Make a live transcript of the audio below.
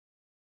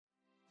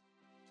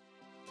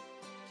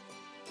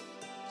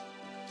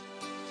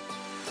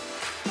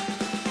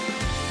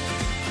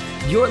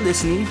You're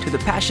listening to the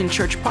Passion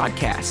Church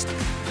podcast.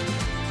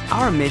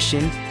 Our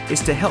mission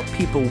is to help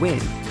people win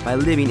by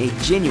living a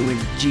genuine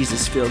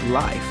Jesus-filled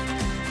life.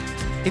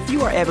 If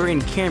you are ever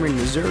in Cameron,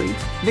 Missouri,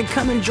 then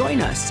come and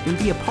join us and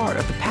be a part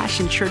of the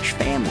Passion Church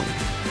family.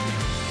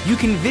 You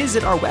can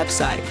visit our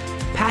website,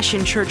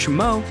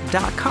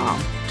 passionchurchmo.com,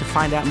 to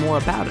find out more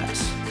about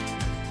us.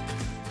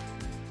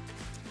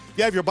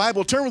 You have your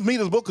Bible, turn with me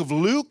to the book of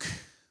Luke.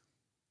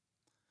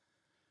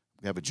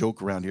 We have a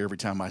joke around here. Every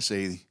time I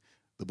say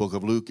the book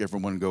of Luke,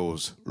 everyone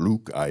goes,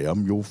 "Luke, I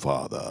am your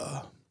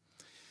father."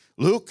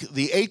 Luke,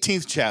 the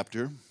 18th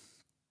chapter,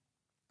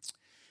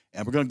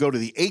 and we're going to go to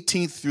the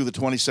 18th through the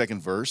 22nd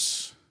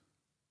verse.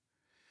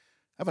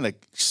 I have an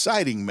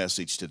exciting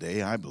message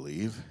today, I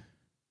believe.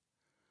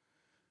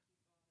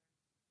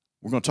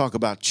 We're going to talk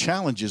about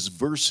challenges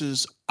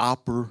versus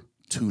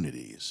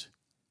opportunities.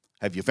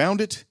 Have you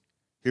found it?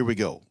 Here we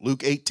go.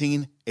 Luke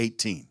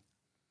 18:18.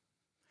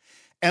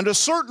 And a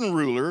certain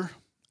ruler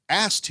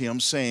asked him,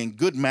 saying,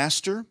 "Good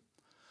master,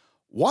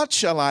 what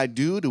shall I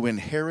do to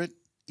inherit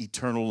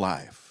eternal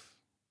life?"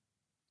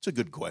 It's a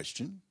good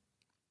question.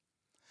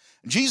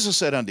 Jesus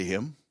said unto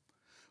him,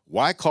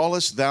 "Why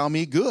callest thou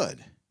me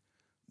good?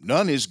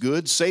 None is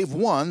good save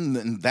one,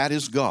 and that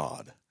is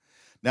God."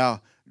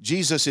 Now,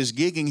 Jesus is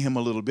gigging him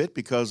a little bit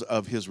because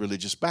of his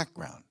religious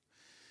background.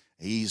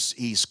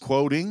 He's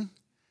quoting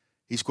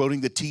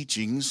the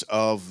teachings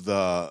of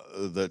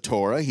the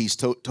Torah. He's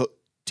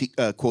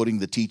quoting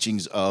the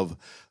teachings of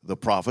the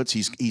prophets.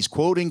 He's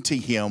quoting to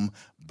him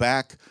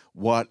back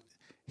what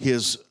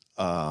his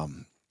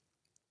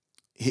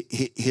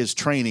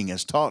training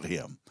has taught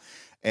him.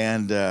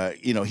 And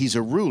he's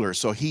a ruler,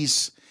 so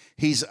he's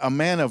a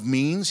man of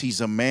means.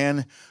 He's a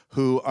man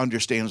who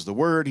understands the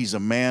word. He's a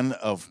man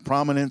of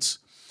prominence.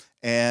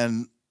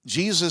 And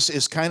Jesus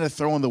is kind of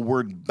throwing the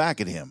word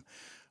back at him.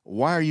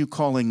 Why are you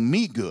calling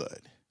me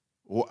good?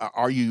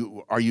 Are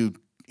you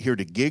here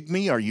to gig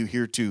me? Are you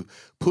here to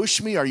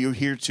push me? Are you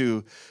here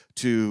to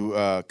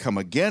come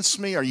against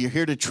me? Are you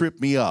here to trip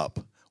me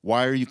up?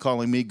 Why are you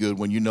calling me good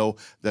when you know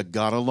that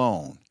God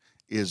alone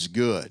is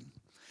good?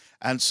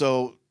 And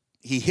so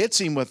he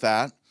hits him with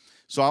that.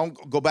 So I'll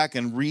go back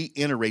and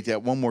reiterate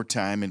that one more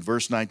time in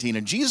verse 19.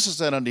 And Jesus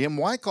said unto him,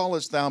 "Why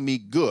callest thou me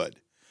good?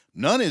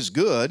 None is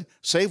good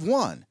save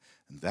one,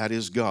 and that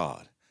is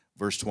God."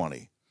 Verse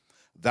 20.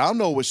 "Thou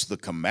knowest the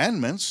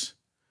commandments."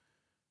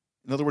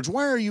 In other words,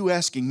 why are you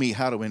asking me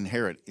how to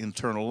inherit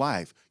eternal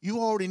life?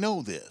 You already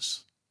know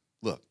this.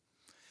 Look,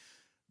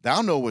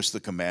 "Thou knowest the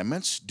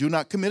commandments. Do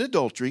not commit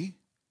adultery.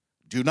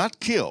 Do not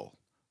kill.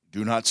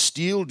 Do not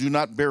steal. Do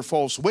not bear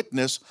false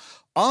witness.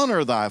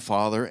 Honor thy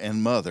father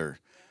and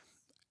mother."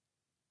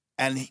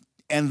 And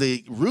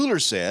the ruler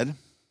said,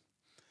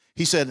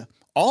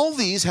 "All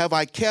these have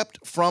I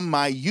kept from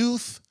my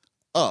youth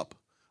up."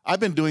 I've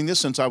been doing this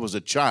since I was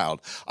a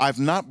child. I've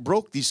not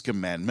broke these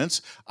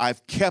commandments.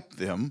 I've kept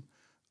them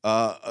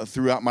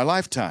throughout my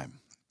lifetime.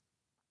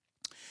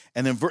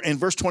 And then in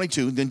verse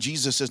 22, then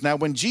Jesus says, "Now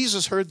when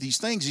Jesus heard these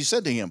things, he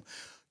said to him,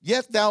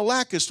 Yet thou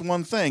lackest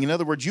one thing." In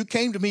other words, you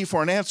came to me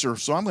for an answer,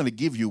 so I'm going to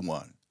give you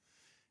one.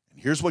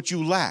 And here's what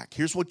you lack.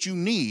 Here's what you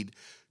need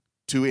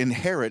to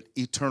inherit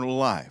eternal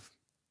life.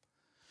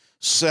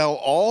 "Sell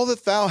all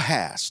that thou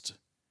hast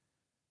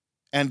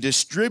and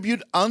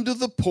distribute unto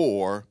the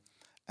poor,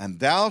 and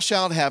thou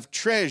shalt have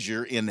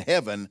treasure in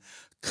heaven.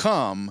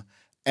 Come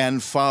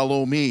and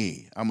follow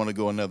me." I'm going to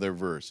go another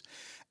verse.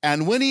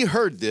 "And when he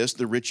heard this,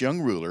 the rich young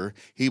ruler,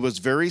 he was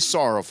very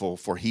sorrowful,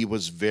 for he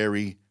was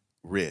very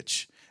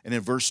rich." And in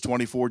verse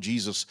 24,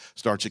 Jesus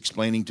starts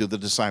explaining to the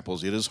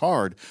disciples, it is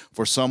hard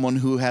for someone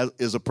who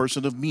is a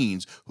person of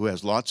means, who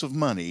has lots of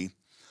money,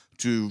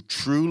 to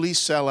truly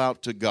sell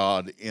out to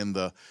God in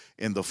the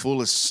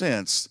fullest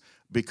sense,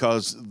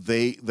 because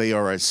they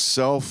are a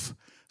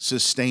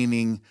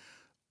self-sustaining,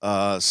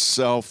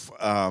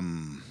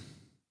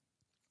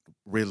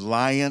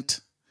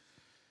 reliant,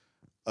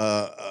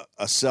 a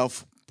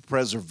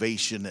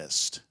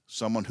self-preservationist,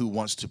 someone who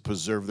wants to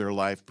preserve their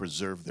life,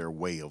 preserve their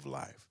way of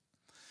life.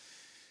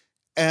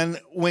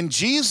 And when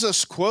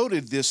Jesus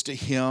quoted this to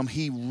him,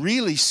 he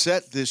really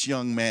set this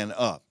young man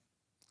up,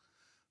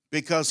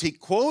 because he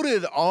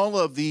quoted all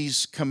of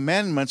these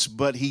commandments,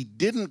 but he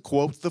didn't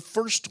quote the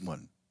first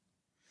one.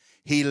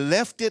 He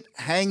left it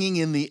hanging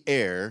in the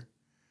air.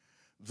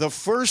 The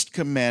first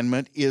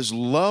commandment is,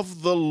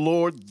 "Love the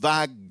Lord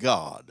thy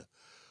God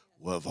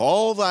with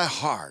all thy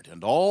heart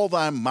and all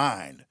thy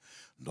mind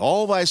and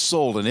all thy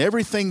soul and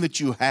everything that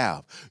you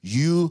have."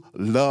 You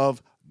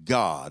love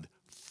God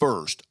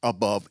first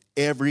above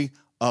every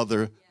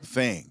other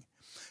thing.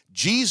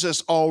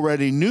 Jesus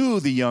already knew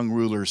the young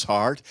ruler's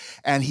heart,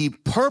 and he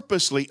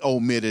purposely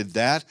omitted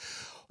that,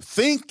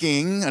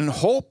 thinking and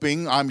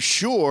hoping, I'm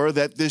sure,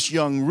 that this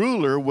young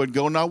ruler would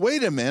go, "Now,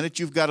 wait a minute,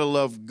 you've got to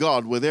love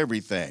God with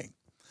everything."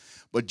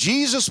 But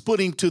Jesus put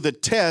him to the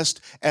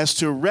test as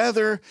to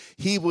whether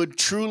he would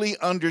truly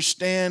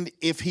understand,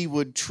 if he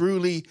would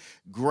truly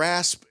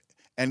grasp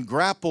and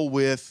grapple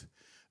with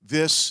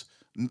this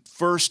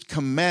first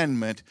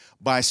commandment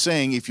by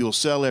saying, if you'll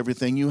sell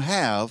everything you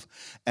have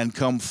and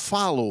come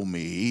follow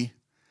me,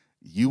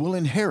 you will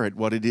inherit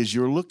what it is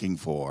you're looking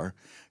for.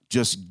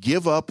 Just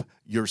give up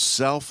your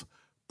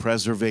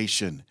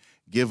self-preservation.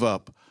 Give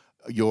up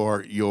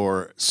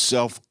your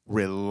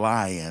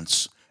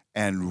self-reliance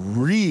and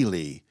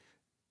really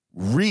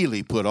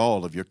put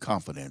all of your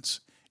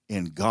confidence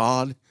in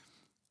God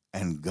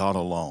and God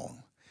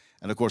alone.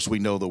 And of course, we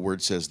know the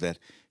word says that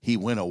he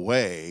went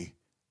away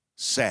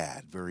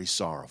sad, very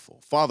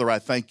sorrowful. Father, I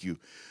thank you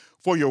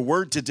for your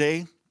word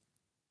today.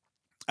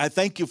 I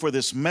thank you for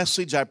this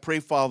message. I pray,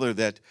 Father,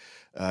 that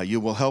you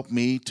will help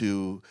me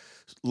to,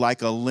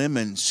 like a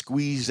lemon,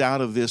 squeeze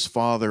out of this,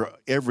 Father,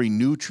 every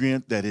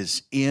nutrient that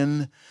is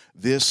in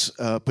this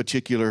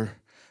particular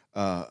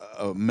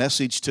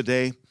message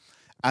today,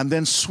 and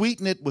then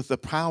sweeten it with the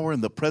power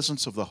and the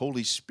presence of the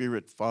Holy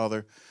Spirit,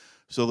 Father,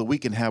 so that we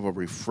can have a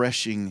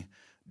refreshing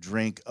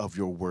drink of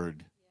your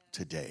word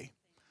today.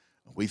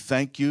 We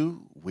thank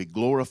you, we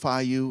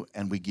glorify you,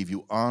 and we give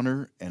you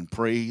honor and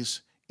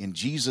praise in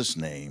Jesus'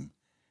 name.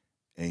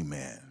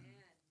 Amen.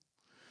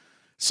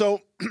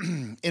 So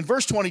in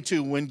verse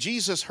 22, when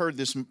Jesus heard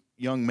this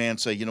young man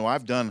say,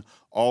 I've done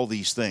all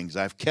these things,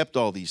 I've kept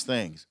all these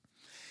things,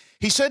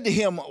 he said to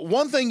him,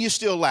 one thing you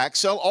still lack,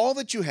 sell all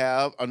that you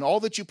have and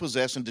all that you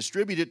possess and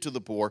distribute it to the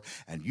poor,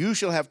 and you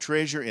shall have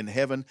treasure in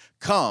heaven.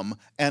 Come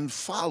and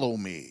follow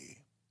me.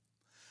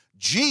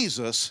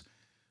 Jesus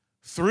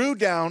threw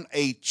down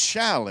a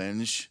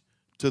challenge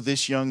to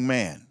this young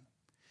man.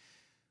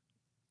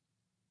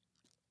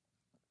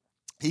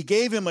 He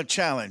gave him a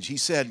challenge. He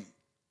said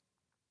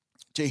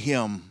to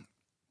him,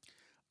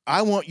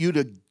 I want you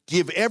to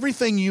give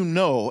everything you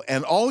know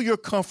and all your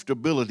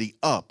comfortability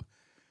up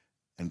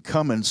and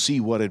come and see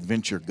what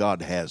adventure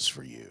God has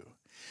for you.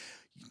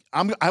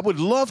 I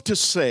would love to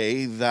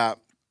say that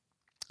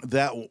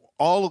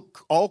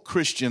all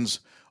Christians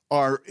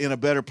are in a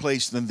better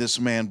place than this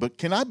man, but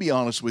can I be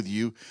honest with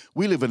you?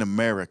 We live in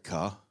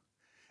America,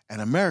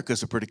 and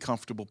America's a pretty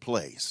comfortable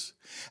place.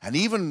 And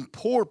even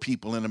poor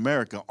people in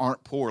America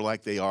aren't poor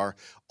like they are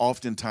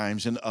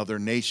oftentimes in other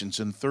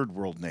nations, in third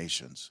world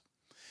nations.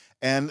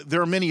 And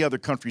there are many other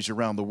countries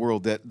around the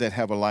world that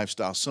have a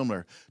lifestyle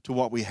similar to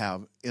what we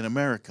have in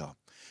America.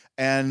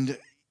 And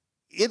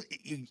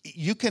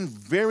you can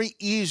very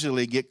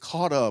easily get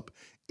caught up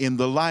in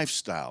the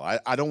lifestyle.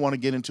 I don't want to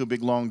get into a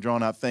big, long,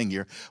 drawn-out thing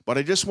here, but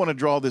I just want to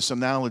draw this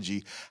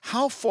analogy.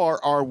 How far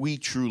are we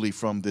truly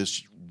from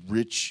this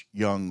rich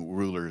young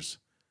ruler's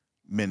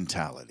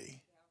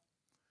mentality?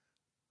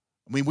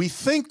 I mean, we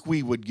think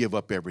we would give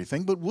up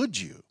everything, but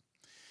would you?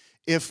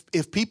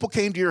 If people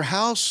came to your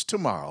house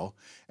tomorrow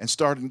and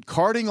started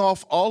carting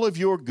off all of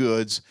your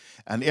goods,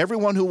 and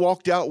everyone who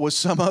walked out with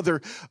some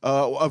other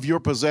of your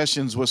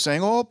possessions was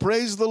saying, oh,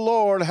 praise the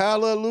Lord,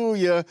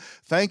 hallelujah,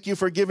 thank you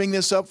for giving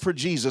this up for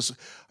Jesus,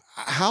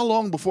 how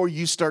long before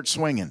you start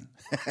swinging?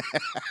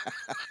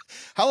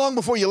 How long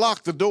before you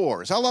lock the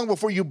doors? How long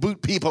before you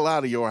boot people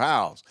out of your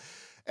house?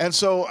 And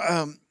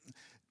so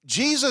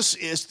Jesus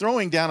is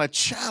throwing down a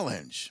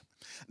challenge.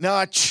 Now,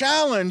 a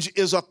challenge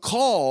is a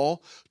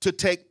call to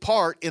take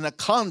part in a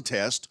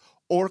contest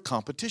or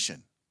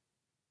competition.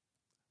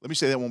 Let me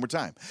say that one more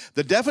time.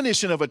 The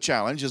definition of a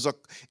challenge is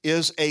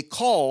a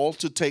call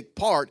to take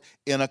part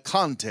in a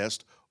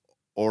contest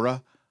or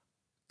a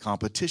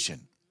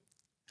competition.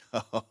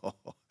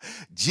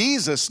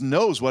 Jesus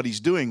knows what he's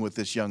doing with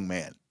this young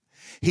man.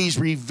 He's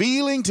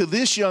revealing to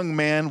this young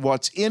man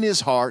what's in his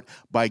heart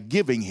by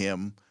giving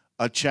him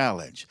a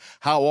challenge.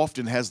 How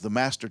often has the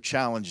Master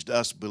challenged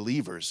us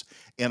believers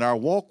in our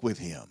walk with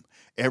him?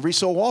 Every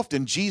so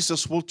often,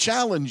 Jesus will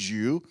challenge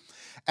you,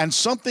 and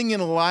something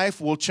in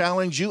life will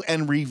challenge you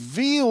and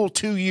reveal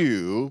to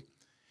you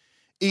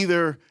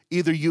either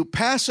you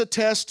pass a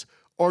test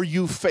or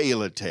you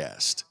fail a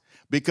test,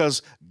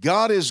 because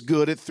God is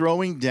good at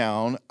throwing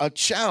down a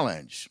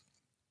challenge.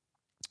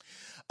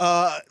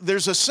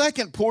 There's a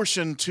second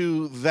portion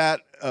to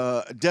that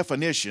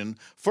definition.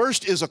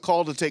 First is a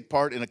call to take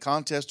part in a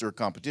contest or a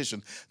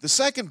competition. The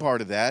second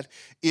part of that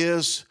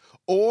is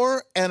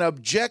or an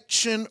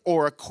objection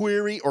or a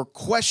query or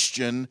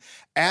question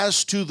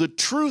as to the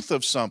truth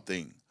of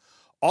something,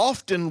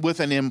 often with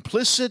an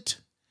implicit,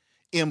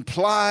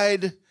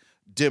 implied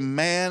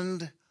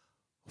demand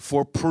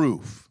for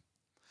proof.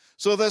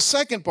 So the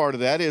second part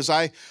of that is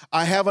I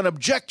have an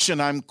objection.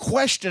 I'm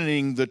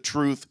questioning the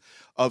truth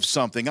of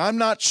something. I'm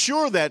not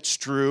sure that's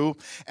true,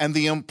 and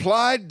the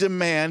implied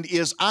demand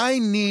is I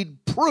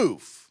need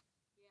proof.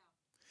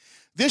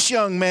 This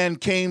young man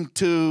came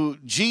to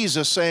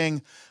Jesus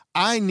saying,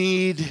 I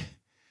need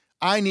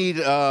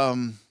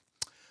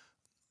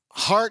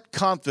heart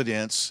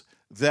confidence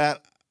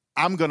that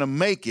I'm going to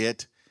make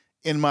it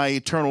in my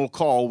eternal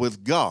call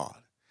with God.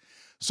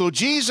 So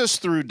Jesus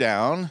threw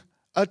down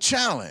a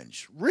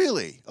challenge.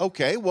 Really?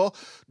 Okay, well,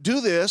 do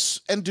this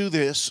and do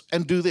this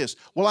and do this.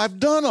 Well, I've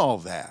done all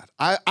that.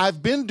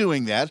 I've been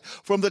doing that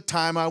from the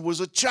time I was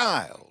a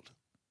child.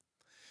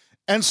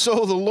 And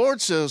so the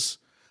Lord says,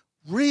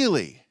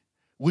 really?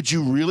 Would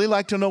you really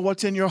like to know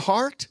what's in your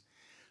heart?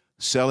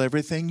 sell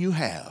everything you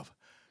have,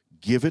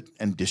 give it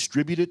and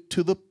distribute it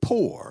to the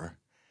poor,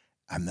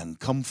 and then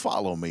come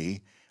follow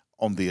me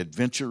on the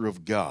adventure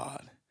of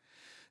God.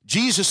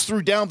 Jesus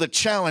threw down the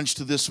challenge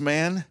to this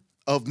man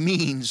of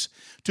means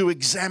to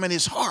examine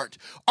his heart.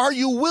 Are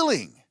you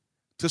willing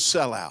to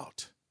sell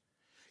out?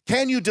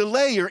 Can you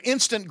delay your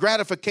instant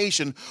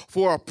gratification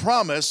for a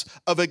promise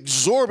of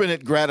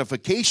exorbitant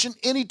gratification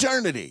in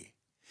eternity?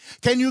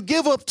 Can you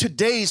give up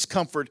today's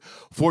comfort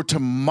for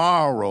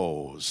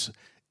tomorrow's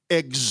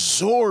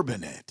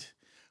exorbitant,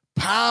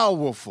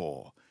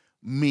 powerful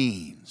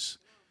means?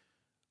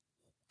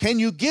 Can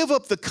you give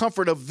up the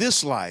comfort of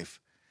this life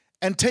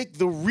and take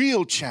the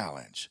real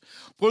challenge?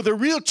 For the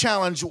real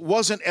challenge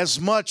wasn't as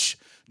much,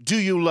 do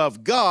you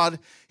love God?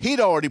 He'd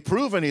already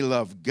proven he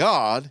loved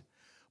God.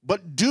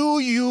 But do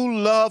you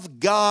love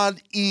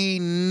God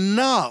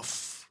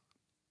enough?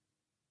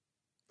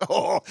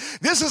 Oh,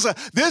 this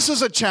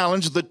is a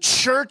challenge the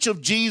Church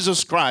of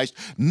Jesus Christ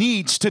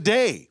needs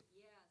today.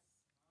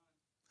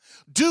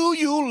 Do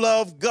you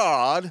love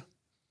God?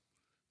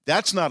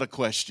 That's not a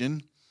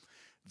question.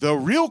 The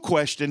real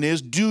question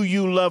is, do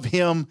you love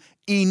him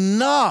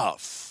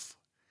enough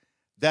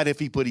that if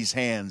he put his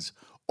hands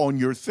on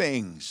your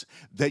things,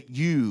 that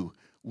you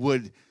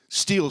would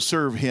still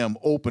serve him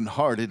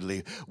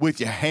open-heartedly with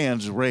your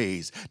hands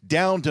raised,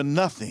 down to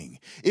nothing?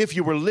 If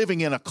you were living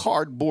in a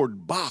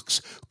cardboard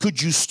box,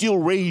 could you still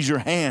raise your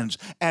hands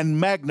and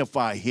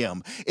magnify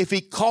him? If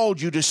he called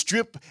you to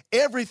strip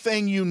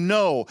everything you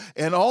know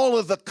and all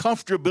of the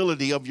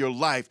comfortability of your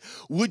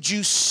life, would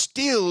you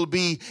still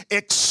be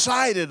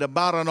excited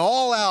about an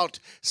all-out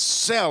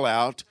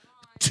sellout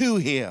to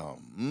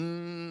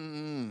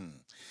him?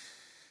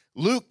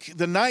 Luke,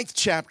 the 9th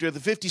chapter, the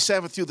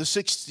 57th through the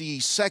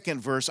 62nd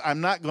verse, I'm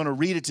not going to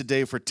read it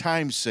today for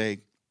time's sake.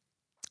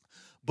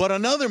 But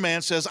another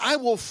man says, I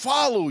will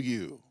follow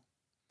you.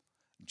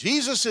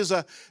 Jesus is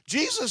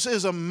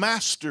a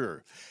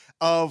master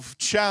of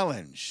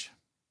challenge.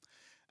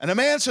 And a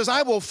man says,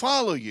 I will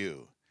follow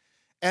you.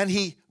 And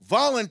he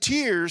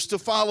volunteers to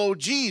follow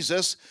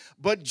Jesus,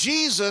 but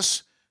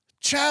Jesus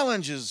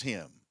challenges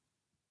him.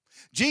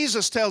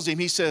 Jesus tells him,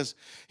 he says,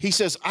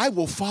 I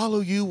will follow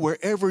you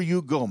wherever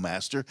you go,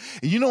 Master.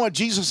 And you know what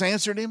Jesus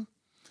answered him?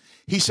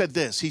 He said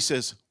this. He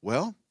says,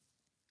 well,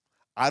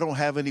 I don't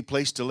have any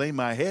place to lay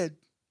my head.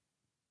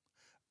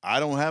 I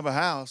don't have a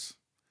house.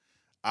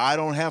 I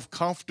don't have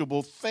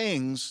comfortable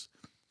things.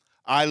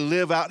 I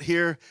live out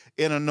here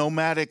in a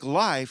nomadic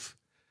life.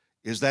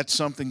 Is that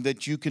something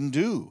that you can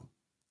do?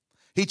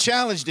 He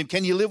challenged him.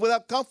 Can you live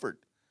without comfort?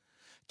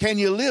 Can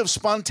you live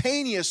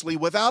spontaneously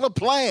without a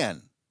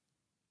plan?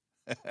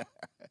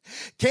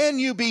 Can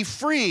you be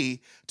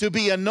free to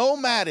be a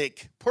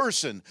nomadic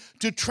person,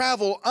 to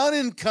travel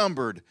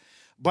unencumbered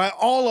by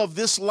all that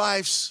this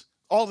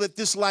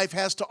life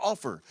has to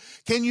offer?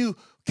 Can you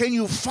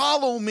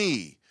follow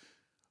me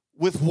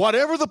with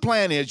whatever the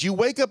plan is? You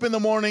wake up in the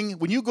morning,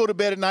 when you go to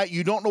bed at night,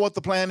 you don't know what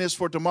the plan is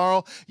for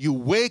tomorrow. You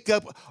wake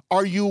up,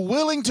 are you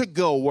willing to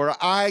go where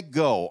I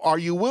go? Are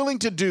you willing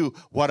to do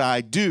what I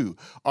do?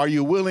 Are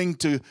you willing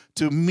to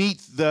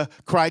meet the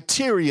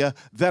criteria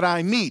that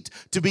I meet?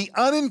 To be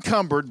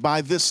unencumbered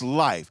by this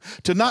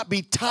life, to not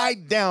be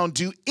tied down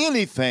to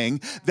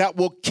anything that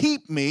will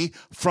keep me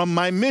from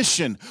my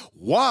mission.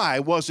 Why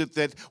was it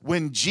that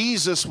when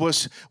Jesus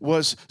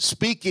was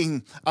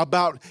speaking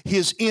about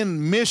his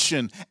end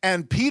mission,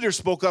 and Peter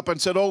spoke up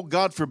and said, oh,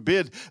 God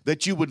forbid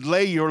that you would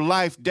lay your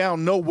life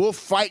down. No, we'll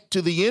fight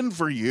to the end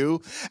for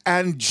you.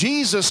 And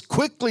Jesus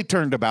quickly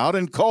turned about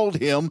and called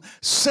him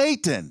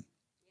Satan.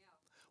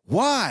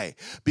 Why?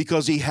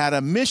 Because he had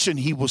a mission.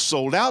 He was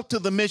sold out to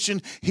the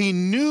mission. He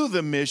knew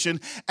the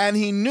mission, and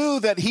he knew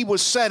that he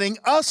was setting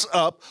us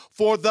up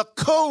for the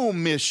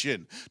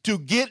co-mission, to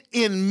get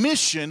in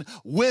mission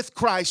with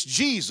Christ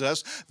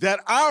Jesus,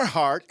 that our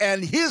heart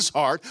and his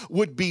heart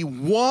would be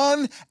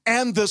one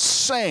and the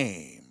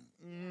same.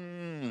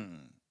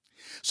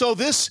 So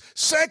this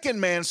second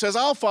man says,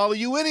 I'll follow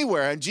you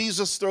anywhere. And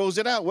Jesus throws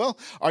it out. Well,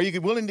 are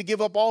you willing to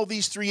give up all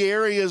these three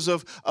areas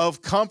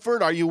of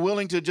comfort? Are you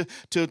willing to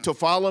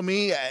follow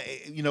me,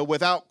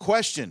 without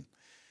question?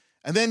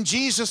 And then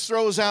Jesus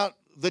throws out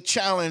the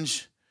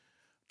challenge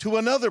to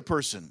another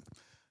person.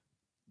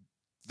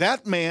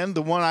 That man,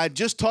 the one I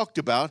just talked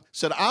about,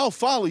 said, I'll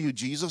follow you,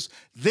 Jesus.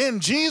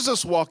 Then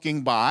Jesus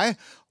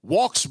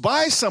walks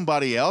by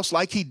somebody else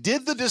like he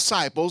did the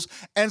disciples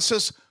and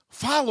says,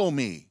 follow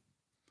me.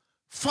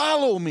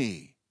 Follow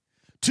me,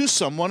 to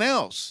someone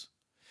else.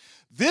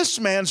 This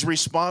man's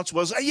response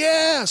was,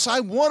 yes,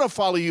 I want to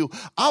follow you.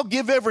 I'll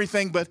give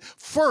everything, but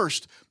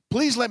first,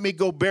 please let me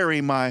go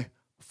bury my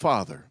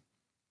father.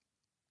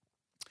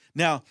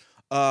 Now,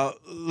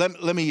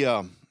 let me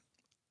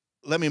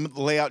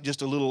lay out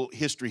just a little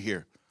history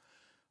here.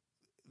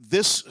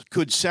 This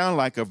could sound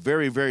like a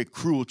very, very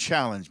cruel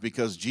challenge,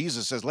 because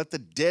Jesus says, let the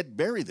dead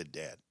bury the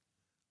dead,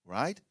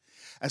 right?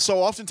 And so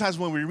oftentimes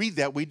when we read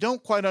that, we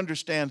don't quite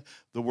understand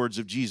the words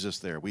of Jesus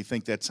there. We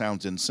think that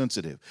sounds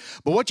insensitive.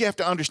 But what you have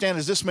to understand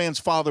is this man's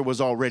father was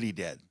already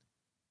dead.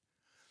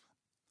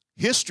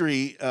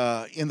 History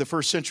in the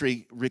first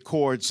century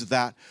records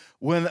that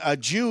when a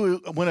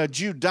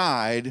Jew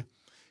died,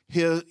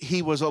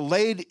 he was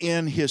laid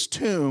in his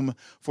tomb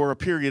for a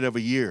period of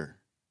a year.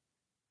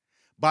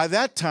 By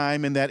that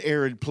time, in that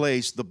arid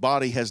place, the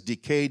body has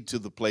decayed to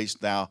the place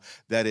now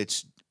that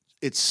it's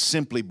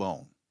simply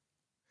bone.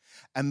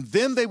 And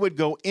then they would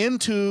go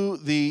into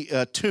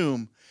the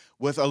tomb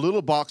with a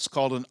little box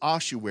called an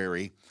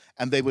ossuary,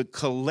 and they would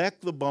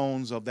collect the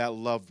bones of that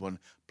loved one,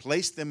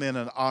 place them in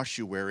an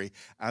ossuary,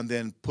 and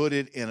then put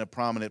it in a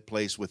prominent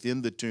place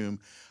within the tomb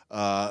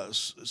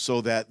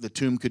so that the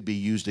tomb could be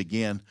used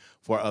again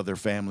for other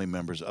family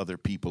members, other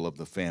people of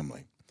the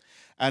family.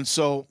 And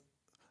so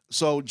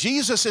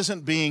Jesus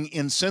isn't being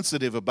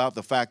insensitive about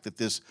the fact that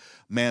this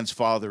man's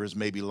father is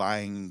maybe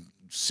lying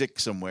sick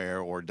somewhere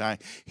or dying.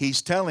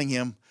 He's telling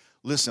him,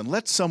 listen,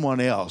 let someone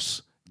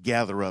else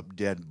gather up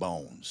dead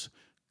bones.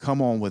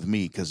 Come on with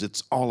me, because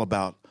it's all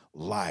about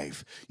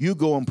life. You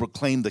go and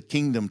proclaim the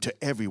kingdom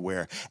to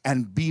everywhere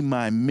and be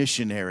my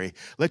missionary.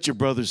 Let your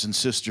brothers and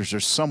sisters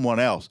or someone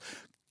else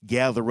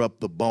gather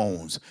up the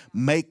bones.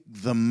 Make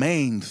the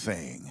main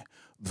thing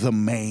the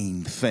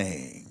main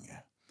thing.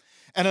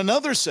 And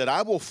another said,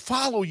 I will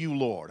follow you,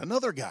 Lord.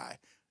 Another guy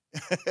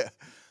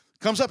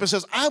comes up and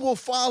says, I will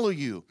follow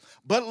you,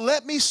 but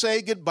let me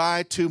say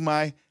goodbye to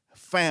my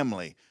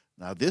family.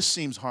 Now, this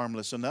seems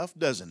harmless enough,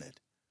 doesn't it?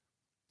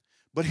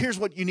 But here's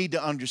what you need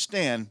to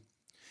understand.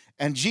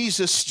 And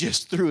Jesus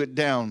just threw it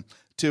down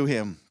to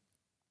him.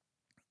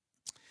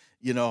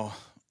 You know,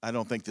 I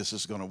don't think this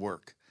is going to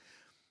work.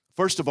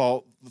 First of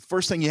all, the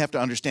first thing you have to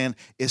understand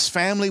is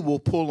family will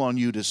pull on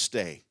you to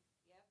stay.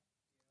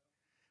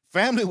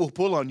 Family will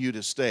pull on you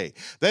to stay.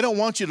 They don't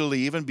want you to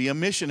leave and be a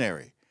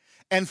missionary.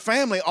 And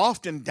family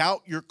often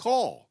doubt your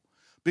call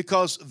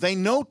because they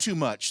know too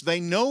much. They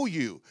know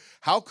you.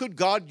 How could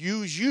God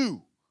use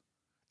you?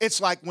 It's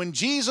like when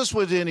Jesus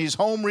was in his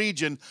home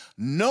region,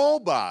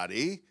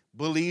 nobody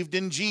believed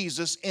in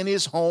Jesus in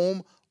his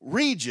home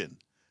region.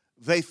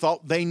 They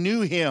thought they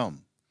knew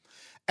him.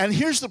 And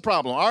here's the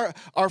problem.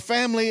 Our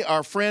family,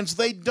 our friends,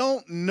 they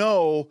don't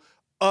know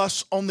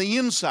us on the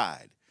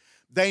inside.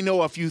 They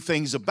know a few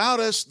things about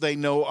us. They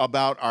know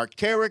about our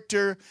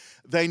character.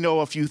 They know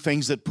a few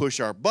things that push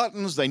our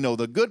buttons. They know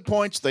the good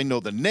points. They know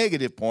the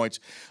negative points.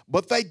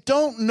 But they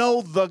don't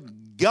know the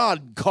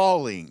God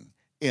calling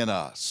in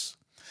us.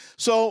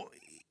 So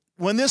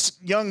when this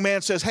young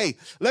man says, hey,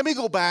 let me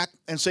go back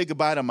and say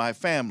goodbye to my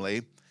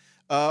family,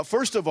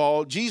 first of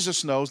all,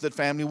 Jesus knows that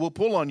family will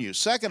pull on you.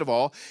 Second of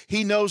all,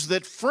 he knows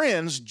that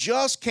friends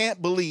just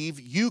can't believe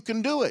you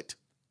can do it.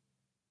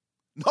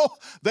 No,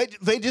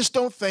 they just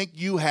don't think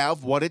you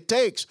have what it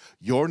takes.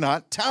 You're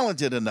not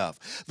talented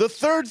enough. The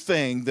third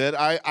thing that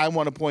I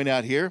want to point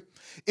out here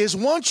is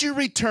once you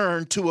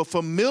return to a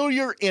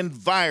familiar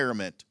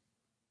environment,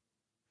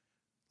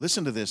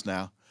 listen to this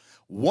now.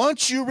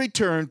 Once you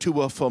return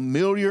to a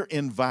familiar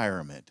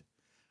environment,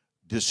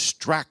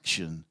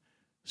 distraction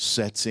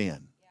sets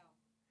in.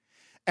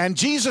 And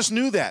Jesus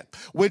knew that.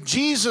 When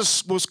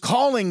Jesus was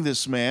calling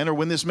this man, or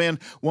when this man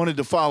wanted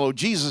to follow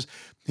Jesus,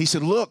 he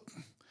said, look,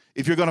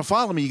 if you're going to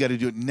follow me, you got to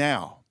do it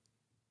now.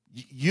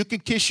 You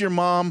can kiss your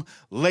mom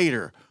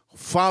later.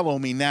 Follow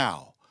me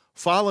now.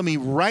 Follow me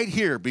right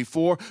here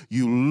before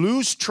you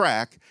lose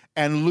track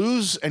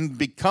and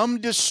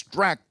become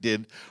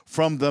distracted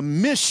from the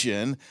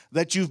mission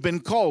that you've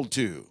been called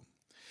to.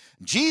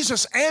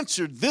 Jesus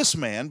answered this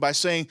man by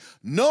saying,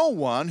 no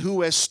one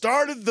who has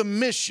started the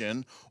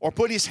mission or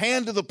put his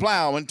hand to the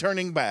plow and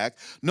turning back,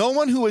 no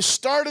one who has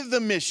started the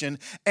mission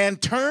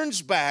and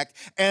turns back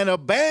and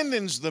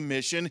abandons the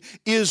mission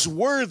is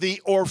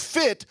worthy or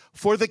fit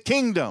for the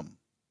kingdom.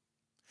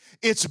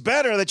 It's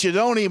better that you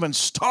don't even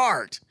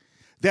start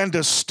than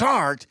to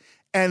start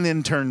and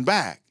then turn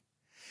back.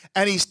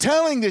 And he's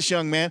telling this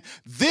young man,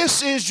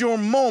 this is your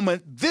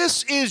moment.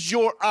 This is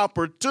your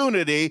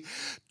opportunity.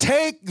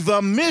 Take the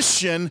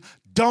mission.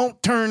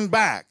 Don't turn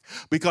back.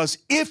 Because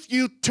if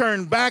you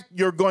turn back,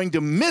 you're going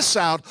to miss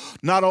out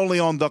not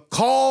only on the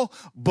call,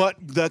 but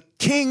the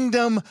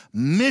kingdom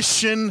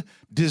mission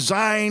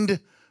designed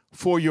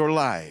for your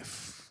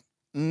life.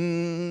 There's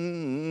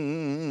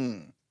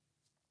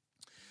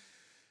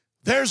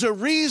a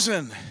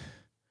reason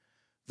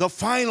the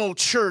final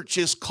church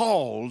is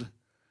called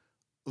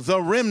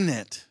the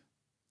remnant.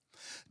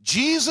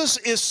 Jesus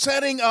is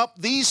setting up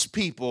these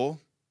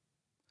people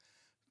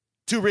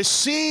to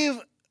receive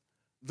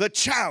the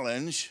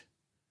challenge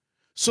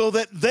so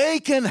that they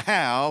can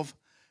have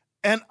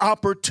an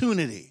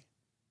opportunity.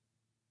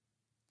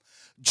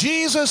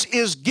 Jesus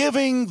is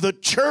giving the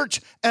church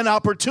an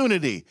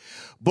opportunity,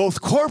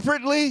 both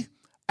corporately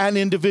and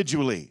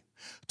individually.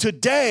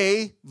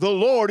 Today, the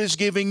Lord is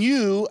giving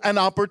you an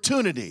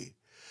opportunity.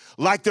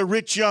 Like the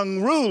rich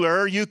young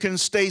ruler, you can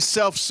stay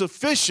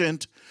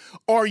self-sufficient,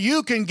 or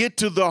you can get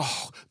to the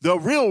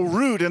real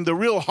root and the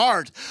real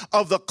heart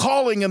of the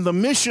calling and the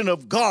mission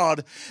of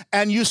God,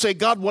 and you say,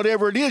 God,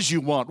 whatever it is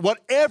you want,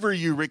 whatever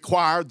you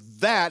require,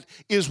 that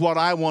is what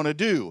I want to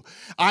do.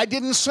 I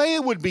didn't say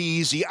it would be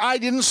easy. I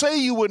didn't say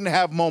you wouldn't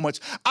have moments.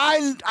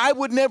 I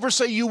would never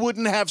say you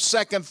wouldn't have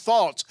second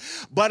thoughts.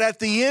 But at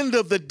the end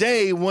of the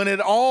day,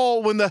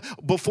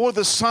 before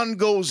the sun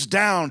goes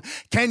down,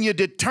 can you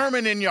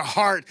determine in your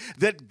heart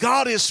that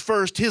God is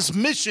first, His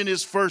mission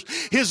is first,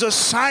 His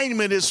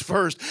assignment is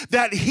first,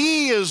 that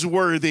He is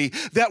worthy,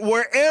 that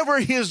wherever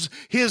His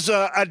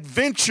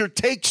adventure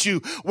takes you,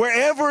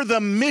 wherever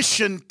the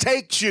mission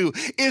takes you,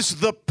 is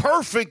the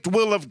perfect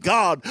will of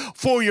God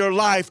for your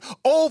life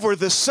over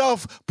the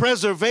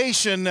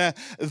self-preservation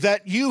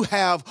that you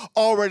have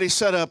already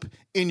set up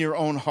in your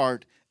own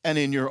heart and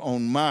in your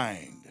own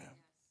mind.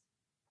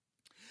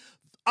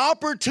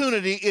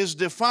 Opportunity is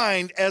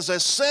defined as a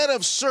set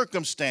of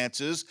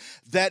circumstances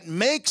that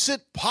makes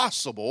it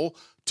possible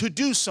to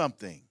do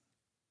something.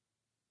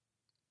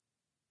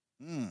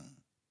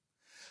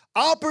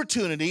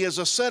 Opportunity is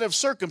a set of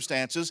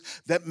circumstances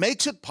that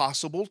makes it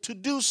possible to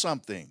do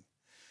something.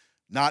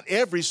 Not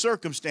every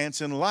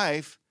circumstance in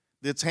life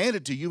that's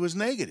handed to you is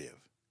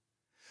negative.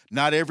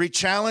 Not every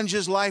challenge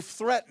is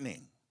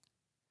life-threatening,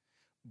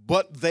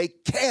 but they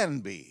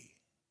can be.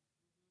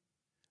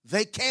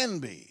 They can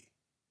be.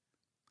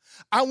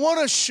 I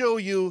want to show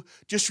you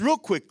just real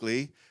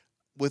quickly,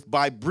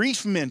 by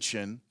brief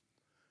mention,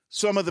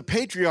 some of the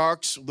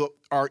patriarchs that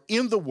are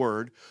in the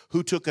Word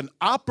who took an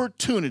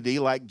opportunity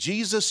like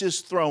Jesus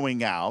is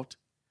throwing out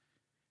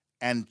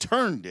and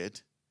turned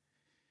it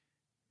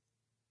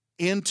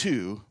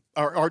into,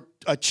 or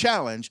a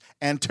challenge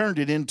and turned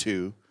it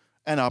into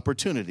an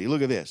opportunity.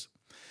 Look at this.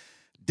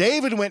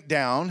 David went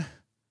down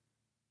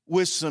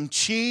with some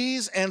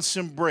cheese and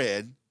some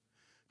bread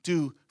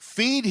to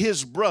feed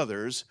his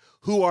brothers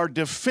who are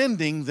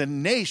defending the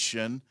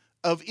nation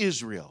of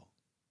Israel.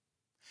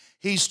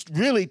 He's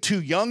really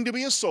too young to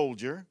be a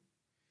soldier.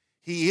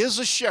 He is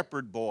a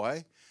shepherd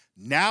boy.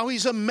 Now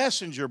he's a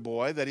messenger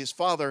boy that his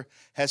father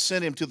has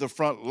sent him to the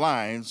front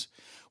lines.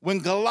 When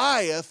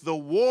Goliath, the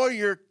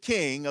warrior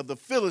king of the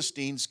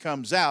Philistines,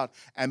 comes out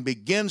and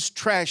begins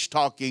trash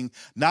talking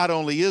not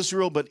only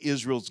Israel, but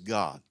Israel's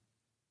God.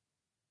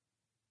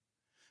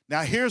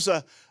 Now here's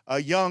a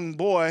young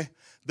boy.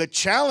 The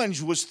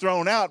challenge was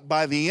thrown out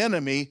by the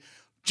enemy.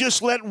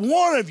 Just let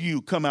one of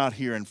you come out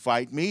here and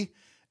fight me,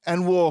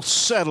 and we'll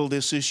settle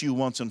this issue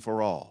once and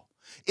for all.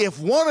 If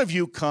one of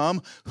you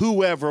come,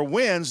 whoever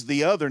wins,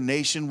 the other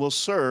nation will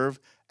serve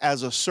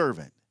as a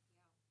servant.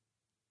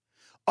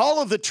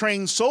 All of the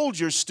trained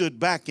soldiers stood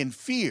back in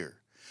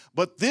fear.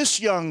 But this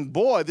young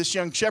boy, this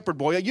young shepherd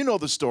boy, you know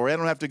the story, I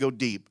don't have to go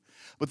deep.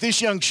 But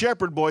this young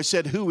shepherd boy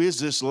said, "Who is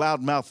this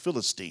loudmouth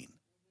Philistine?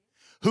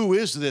 Who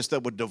is this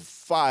that would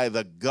defy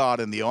the God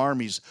and the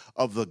armies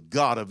of the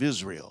God of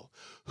Israel?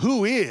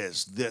 Who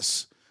is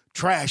this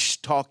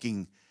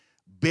trash-talking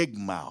big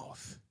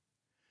mouth?"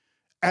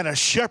 And a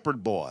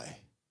shepherd boy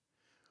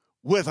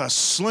with a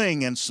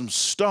sling and some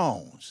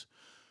stones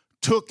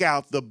took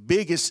out the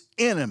biggest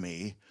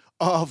enemy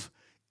of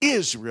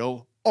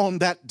Israel on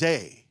that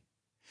day.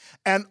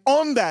 And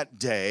on that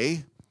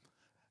day,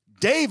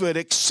 David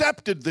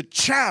accepted the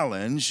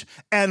challenge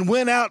and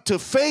went out to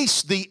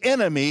face the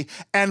enemy,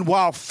 and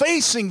while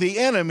facing the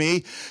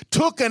enemy,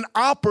 took an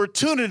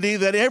opportunity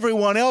that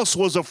everyone else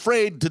was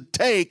afraid to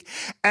take,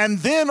 and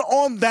then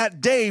on that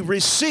day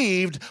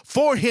received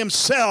for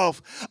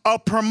himself a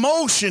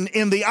promotion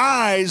in the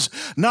eyes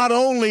not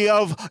only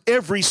of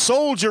every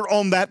soldier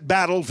on that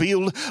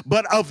battlefield,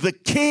 but of the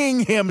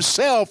king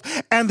himself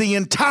and the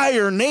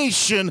entire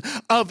nation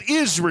of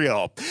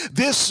Israel.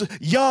 This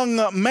young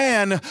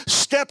man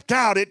stepped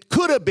out. It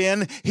could have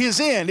been his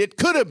end. It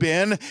could have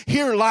been,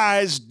 here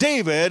lies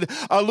David,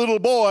 a little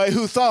boy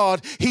who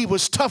thought he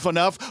was tough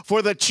enough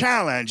for the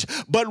challenge.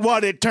 But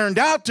what it turned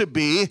out to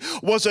be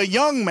was a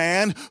young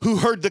man who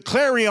heard the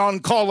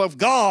clarion call of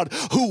God,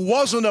 who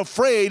wasn't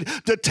afraid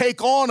to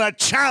take on a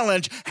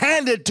challenge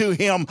handed to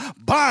him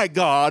by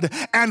God.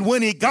 And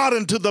when he got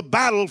into the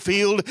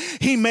battlefield,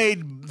 he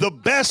made the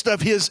best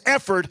of his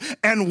effort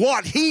and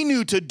what he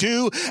knew to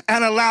do,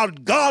 and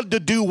allowed God to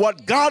do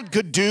what God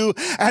could do.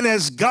 And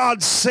as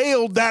God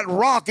sailed that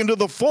rock into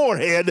the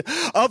forehead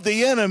of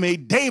the enemy,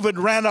 David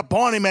ran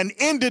upon him and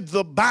ended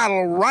the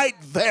battle right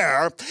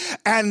there.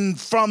 And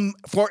from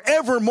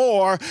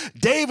forevermore,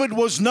 David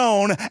was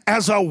known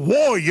as a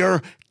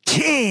warrior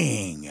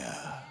king.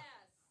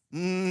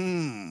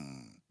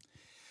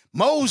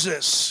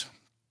 Moses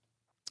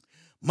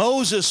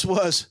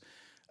was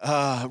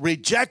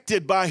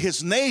rejected by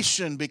his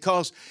nation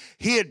because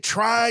he had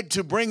tried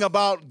to bring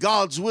about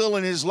God's will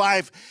in his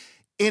life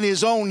in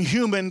his own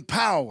human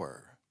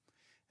power.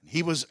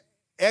 He was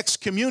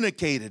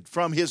excommunicated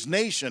from his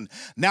nation,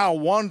 now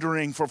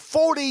wandering for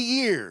 40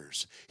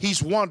 years.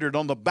 He's wandered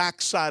on the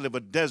backside of a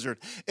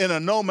desert in a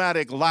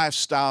nomadic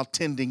lifestyle,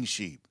 tending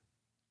sheep.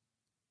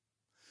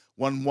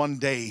 One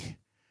day,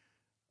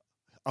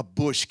 a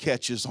bush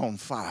catches on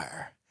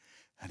fire.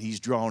 And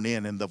he's drawn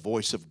in, and the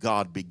voice of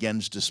God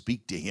begins to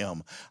speak to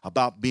him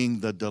about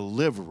being the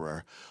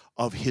deliverer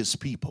of his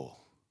people.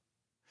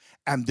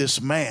 And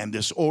this man,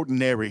 this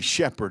ordinary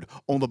shepherd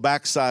on the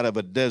backside of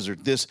a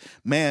desert, this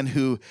man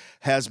who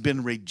has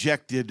been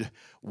rejected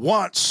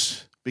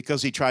once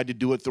because he tried to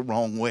do it the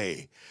wrong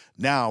way,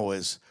 now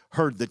has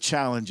heard the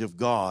challenge of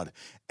God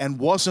and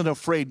wasn't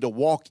afraid to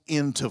walk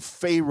into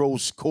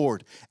Pharaoh's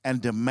court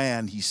and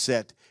demand he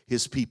set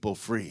his people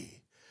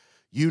free.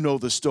 You know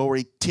the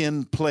story.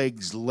 10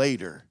 plagues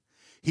later,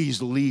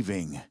 he's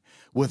leaving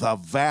with a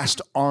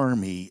vast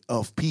army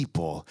of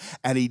people.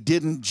 And he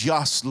didn't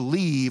just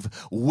leave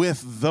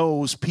with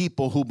those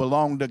people who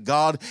belonged to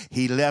God.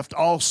 He left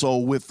also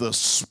with the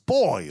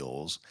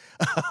spoils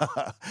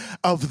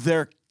of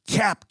their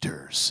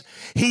captors.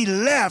 He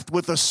left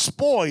with the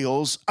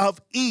spoils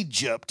of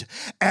Egypt.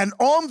 And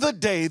on the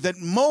day that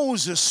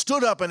Moses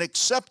stood up and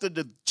accepted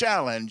the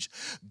challenge,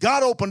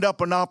 God opened up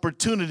an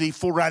opportunity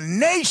for a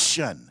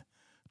nation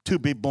to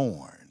be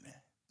born.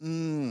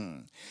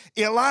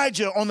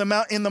 Elijah in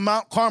the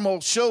Mount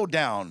Carmel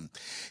showdown,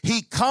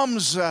 he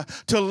comes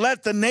to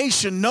let the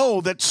nation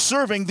know that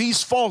serving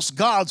these false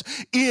gods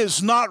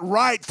is not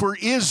right for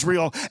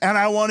Israel. And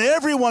I want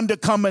everyone to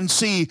come and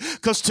see,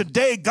 because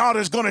today God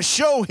is going to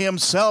show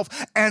himself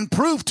and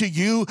prove to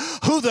you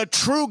who the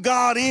true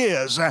God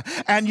is.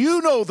 And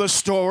you know the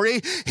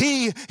story.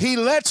 He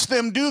lets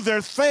them do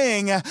their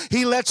thing.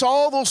 He lets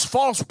all those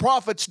false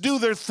prophets do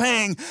their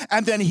thing.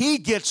 And then he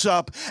gets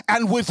up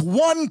and with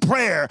one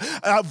prayer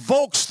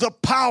evokes the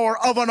power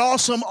of an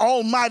awesome,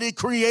 almighty,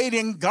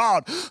 creating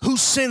God who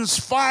sends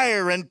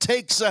fire and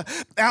takes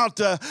out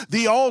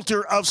the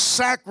altar of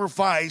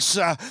sacrifice.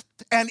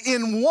 And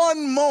in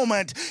one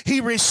moment,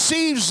 he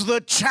receives the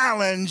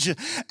challenge.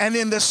 And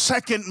in the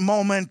second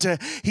moment,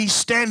 he's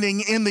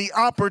standing in the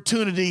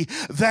opportunity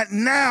that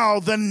now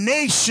the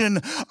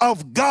nation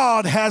of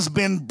God has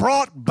been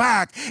brought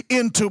back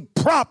into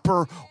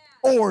proper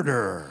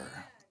order.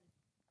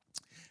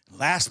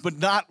 Last but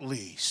not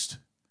least,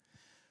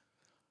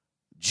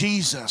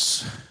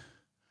 Jesus,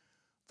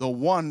 the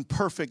one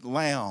perfect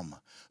Lamb,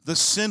 the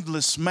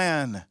sinless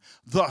man,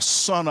 the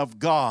Son of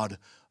God,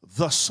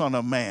 the Son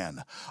of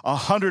Man.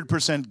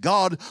 100%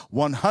 God,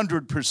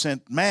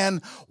 100%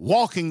 man,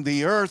 walking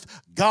the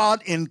earth,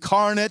 God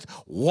incarnate,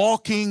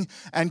 walking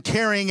and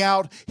carrying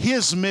out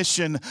his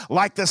mission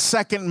like the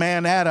second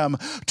man, Adam,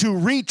 to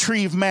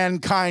retrieve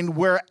mankind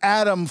where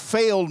Adam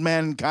failed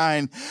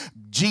mankind.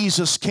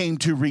 Jesus came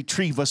to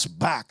retrieve us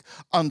back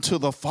unto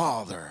the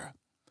Father.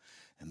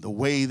 And the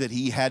way that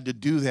he had to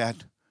do that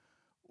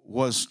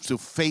was to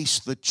face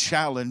the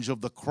challenge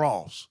of the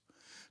cross,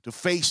 to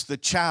face the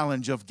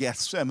challenge of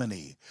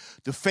Gethsemane,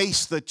 to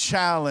face the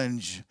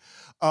challenge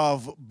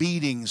of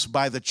beatings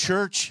by the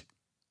church,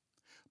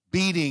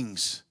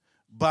 beatings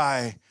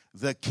by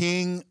the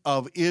king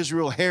of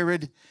Israel,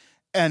 Herod,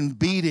 and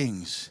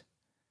beatings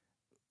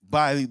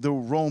by the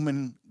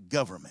Roman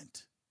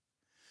government.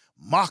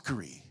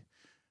 Mockery.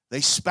 They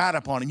spat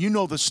upon him. You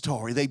know the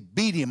story. They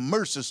beat him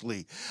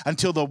mercilessly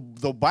until the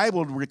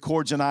Bible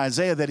records in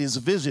Isaiah that his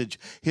visage,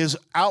 his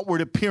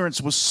outward appearance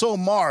was so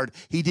marred,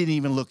 he didn't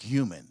even look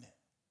human.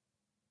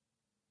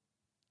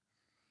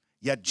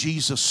 Yet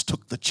Jesus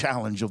took the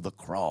challenge of the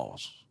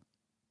cross.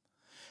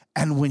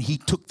 And when he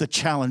took the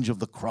challenge of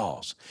the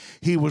cross,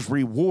 he was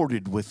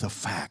rewarded with the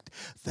fact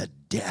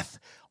that death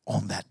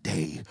on that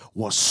day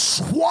was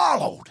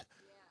swallowed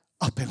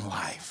up in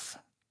life.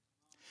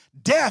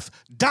 Death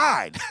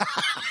died.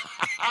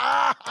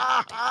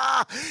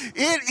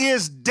 It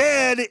is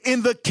dead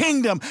in the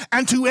kingdom.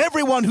 And to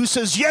everyone who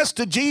says yes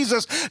to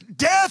Jesus,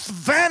 death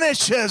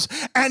vanishes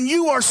and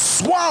you are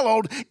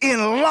swallowed in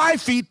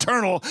life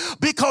eternal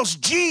because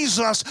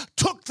Jesus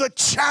took the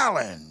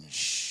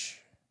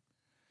challenge.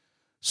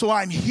 So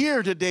I'm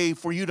here today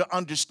for you to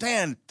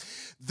understand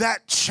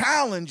that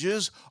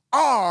challenges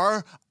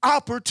are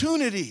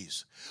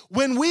opportunities.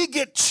 When we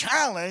get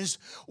challenged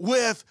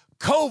with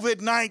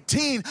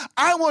COVID-19,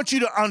 I want you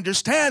to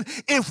understand,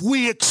 if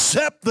we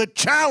accept the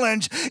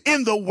challenge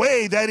in the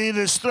way that it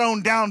is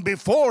thrown down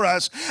before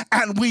us,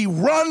 and we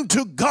run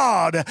to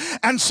God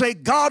and say,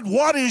 God,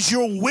 what is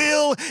your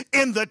will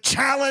in the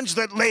challenge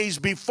that lays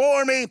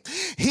before me?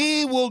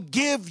 He will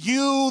give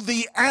you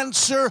the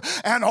answer,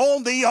 and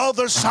on the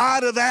other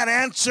side of that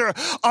answer,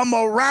 a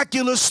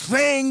miraculous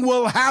thing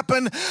will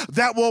happen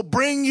that will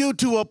bring you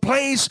to a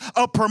place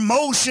of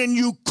promotion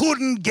you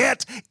couldn't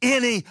get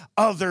any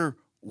other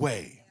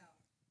way.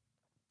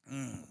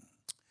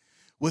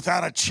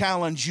 Without a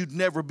challenge, you'd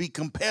never be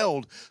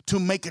compelled to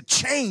make a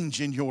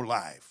change in your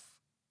life.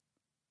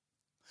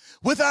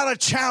 Without a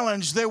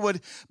challenge, there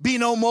would be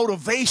no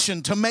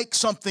motivation to make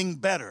something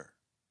better.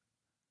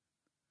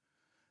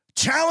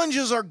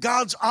 Challenges are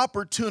God's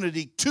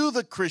opportunity to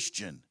the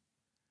Christian.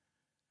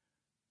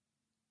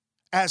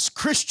 As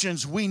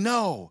Christians, we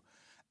know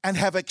and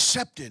have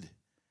accepted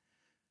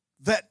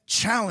that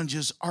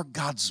challenges are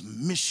God's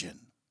mission.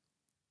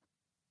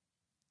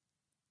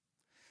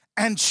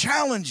 And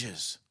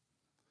challenges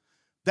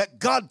that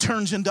God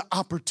turns into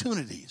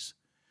opportunities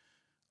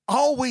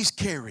always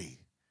carry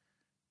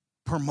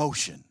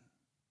promotion.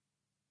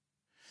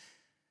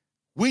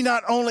 We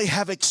not only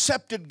have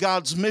accepted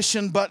God's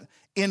mission, but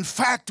In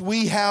fact,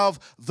 we have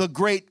the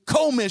Great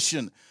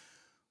Commission.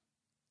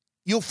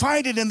 You'll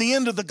find it in the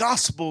end of the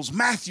Gospels,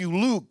 Matthew,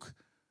 Luke,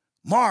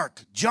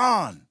 Mark,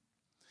 John.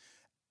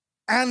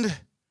 And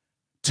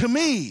to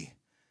me,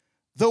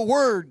 the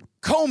word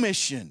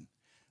commission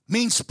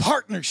means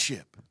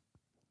partnership.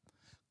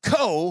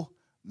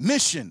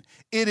 Co-mission.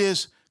 It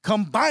is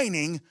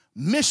combining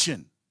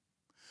mission.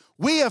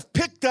 We have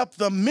picked up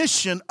the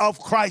mission of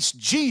Christ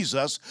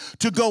Jesus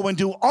to go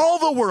into all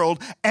the world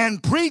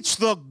and preach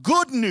the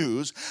good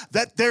news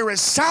that there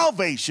is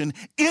salvation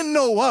in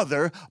no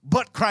other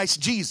but Christ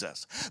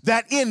Jesus.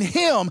 That in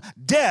him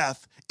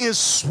death is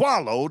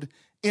swallowed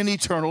in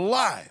eternal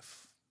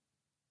life.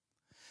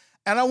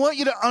 And I want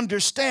you to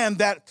understand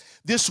that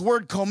this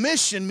word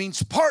commission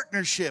means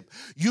partnership.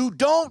 You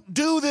don't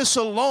do this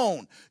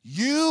alone.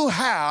 You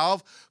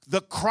have the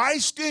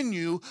Christ in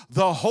you,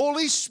 the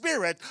Holy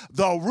Spirit,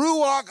 the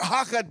Ruach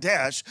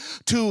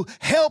HaKodesh, to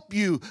help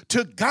you,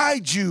 to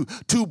guide you,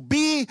 to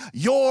be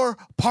your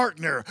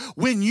partner.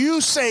 When you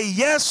say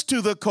yes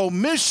to the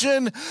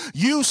commission,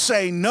 you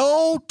say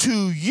no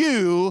to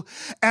you.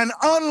 And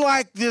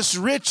unlike this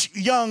rich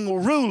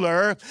young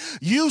ruler,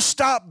 you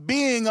stop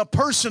being a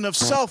person of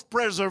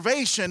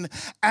self-preservation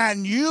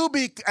and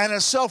a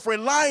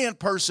self-reliant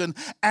person,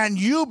 and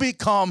you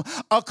become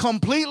a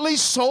completely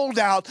sold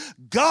out,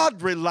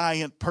 God-reliant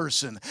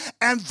person.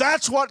 And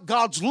that's what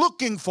God's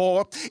looking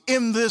for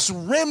in this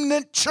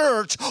remnant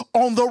church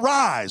on the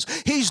rise.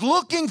 He's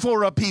looking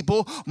for a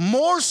people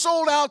more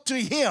sold out to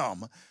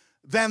him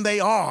than they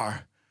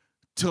are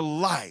to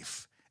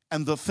life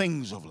and the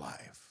things of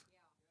life.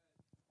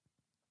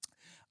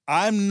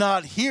 I'm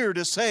not here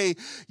to say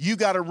you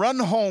got to run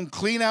home,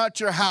 clean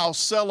out your house,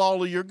 sell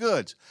all of your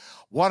goods.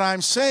 What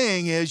I'm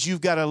saying is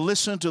you've got to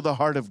listen to the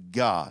heart of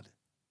God.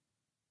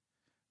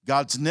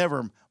 God's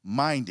never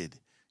minded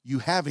you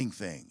having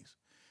things.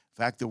 In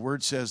fact, the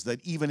word says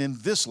that even in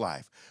this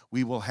life,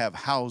 we will have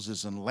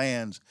houses and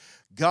lands.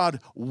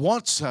 God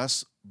wants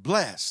us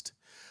blessed.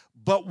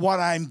 But what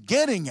I'm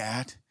getting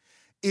at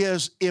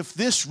is if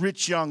this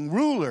rich young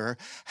ruler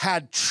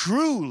had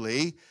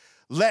truly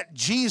let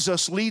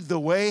Jesus lead the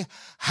way,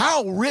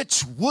 how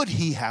rich would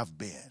he have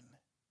been?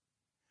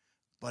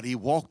 But he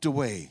walked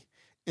away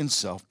in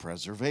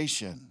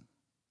self-preservation.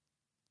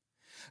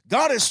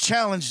 God has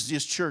challenged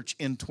this church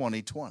in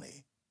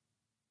 2020.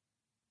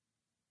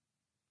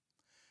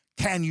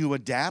 Can you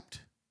adapt?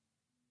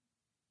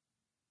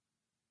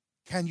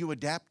 Can you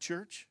adapt,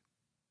 church?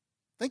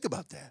 Think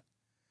about that.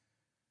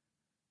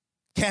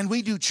 Can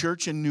we do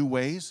church in new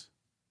ways?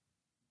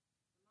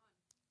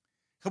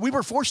 We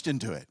were forced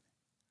into it.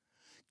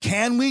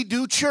 Can we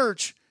do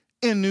church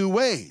in new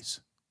ways?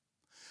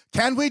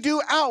 Can we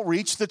do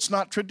outreach that's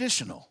not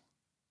traditional?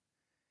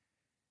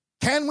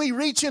 Can we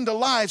reach into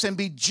lives and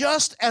be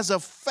just as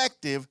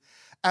effective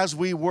as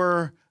we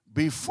were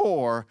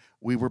before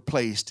we were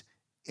placed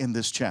in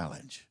this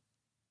challenge?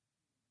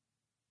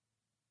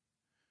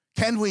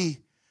 Can we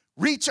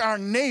reach our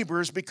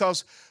neighbors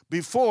because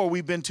before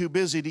we've been too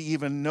busy to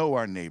even know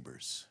our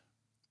neighbors?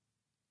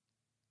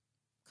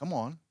 Come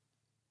on.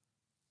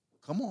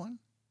 Come on.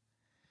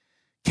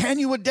 Can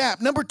you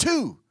adapt? Number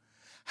 2,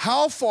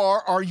 how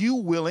far are you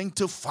willing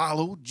to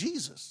follow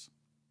Jesus?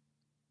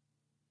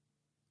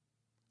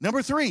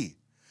 Number 3,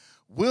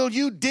 will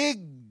you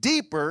dig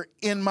deeper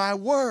in my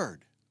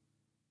word?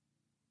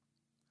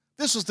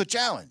 This is the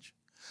challenge.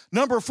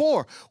 Number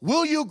 4,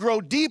 will you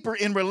grow deeper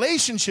in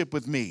relationship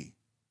with me?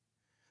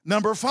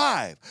 Number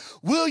 5,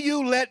 will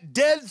you let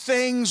dead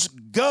things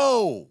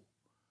go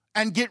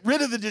and get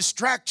rid of the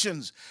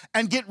distractions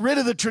and get rid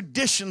of the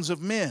traditions of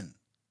men?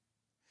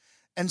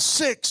 And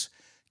 6,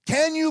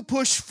 can you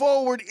push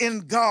forward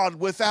in God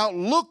without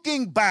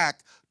looking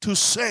back to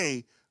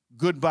say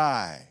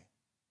goodbye?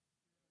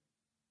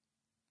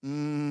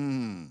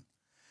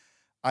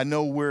 I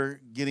know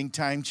we're getting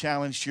time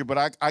challenged here,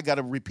 but I got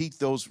to repeat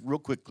those real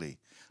quickly.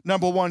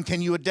 Number 1,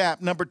 can you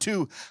adapt? Number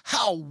 2,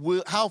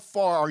 how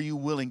far are you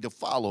willing to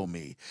follow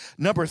me?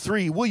 Number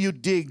 3, will you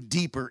dig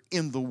deeper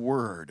in the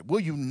word?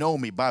 Will you know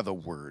me by the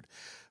word?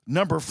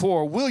 Number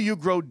 4, will you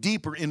grow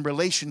deeper in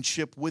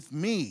relationship with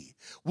me?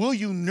 Will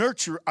you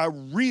nurture a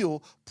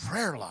real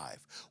prayer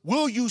life?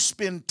 Will you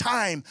spend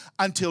time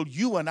until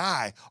you and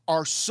I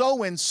are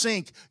so in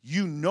sync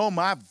you know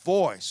my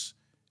voice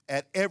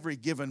at every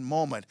given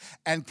moment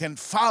and can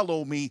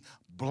follow me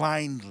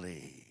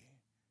blindly?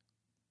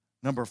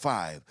 Number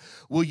 5,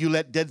 will you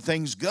let dead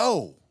things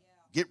go?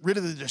 Get rid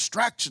of the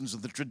distractions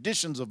of the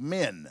traditions of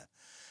men.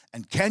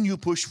 And can you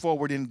push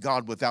forward in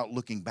God without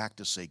looking back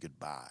to say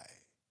goodbye?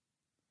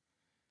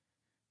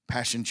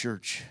 Passion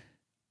Church,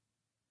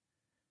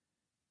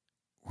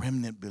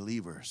 remnant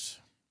believers,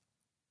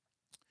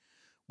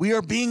 we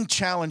are being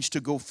challenged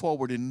to go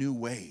forward in new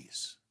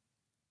ways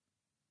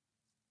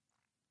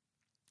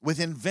with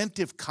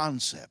inventive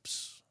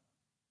concepts.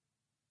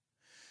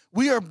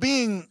 We are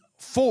being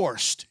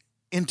forced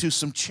into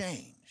some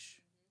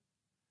change.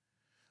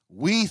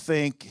 We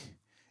think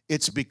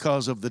it's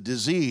because of the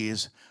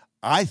disease.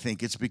 I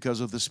think it's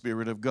because of the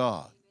Spirit of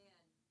God.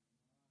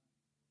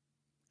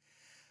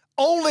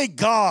 Only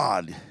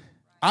God.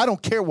 I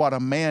don't care what a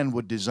man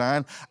would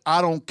design.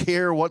 I don't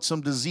care what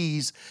some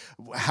disease,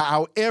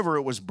 however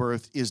it was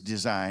birthed, is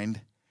designed.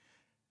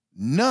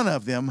 None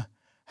of them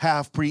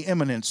have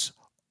preeminence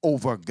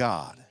over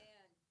God.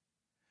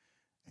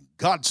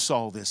 God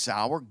saw this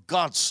hour,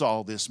 God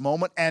saw this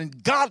moment,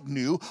 and God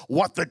knew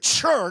what the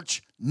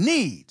church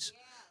needs.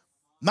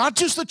 Not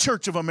just the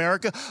Church of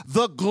America,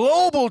 the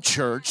global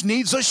church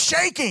needs a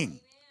shaking.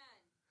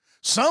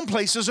 Some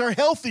places are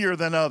healthier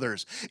than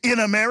others. In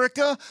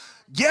America,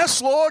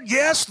 yes, Lord,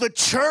 yes, the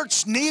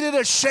church needed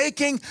a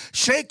shaking.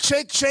 Shake,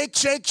 shake, shake,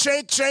 shake,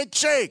 shake, shake,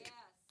 shake.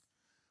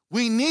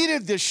 We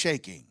needed this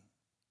shaking.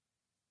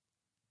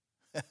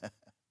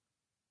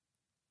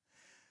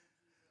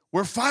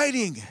 We're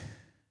fighting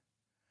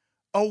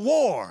a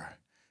war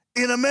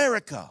in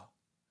America.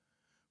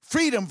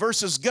 Freedom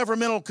versus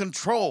governmental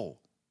control.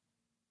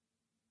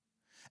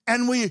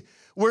 And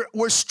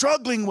we're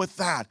struggling with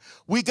that.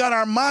 We got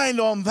our mind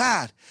on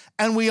that,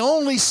 and we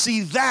only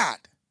see that.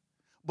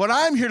 But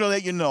I'm here to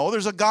let you know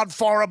there's a God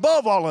far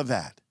above all of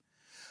that.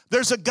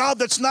 There's a God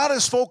that's not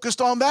as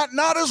focused on that,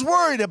 not as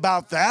worried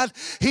about that.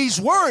 He's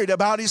worried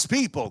about his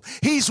people.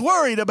 He's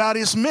worried about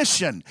his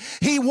mission.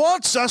 He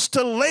wants us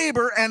to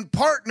labor and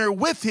partner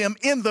with him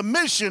in the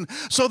mission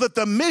so that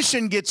the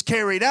mission gets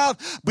carried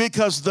out,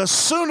 because the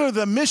sooner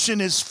the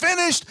mission is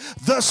finished,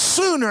 the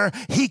sooner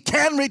he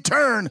can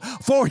return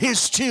for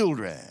his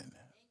children.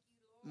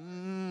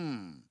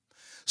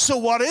 So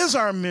what is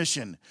our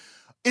mission?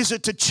 Is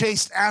it to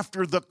chase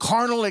after the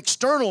carnal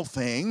external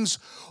things,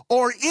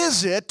 or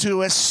is it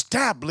to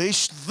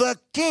establish the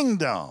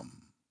kingdom?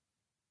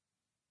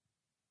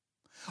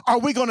 Are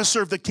we going to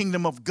serve the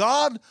kingdom of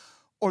God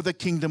or the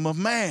kingdom of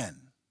man?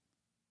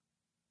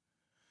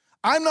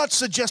 I'm not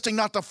suggesting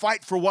not to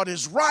fight for what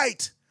is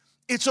right.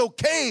 It's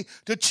okay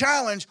to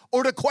challenge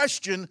or to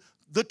question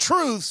the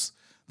truths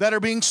that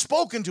are being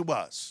spoken to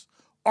us.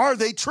 Are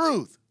they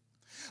truth?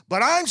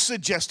 But I'm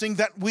suggesting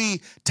that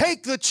we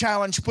take the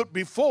challenge put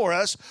before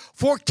us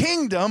for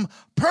kingdom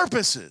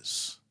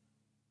purposes,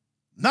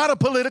 not a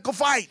political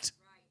fight.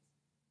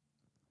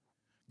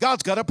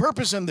 God's got a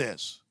purpose in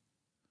this.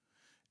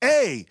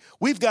 A,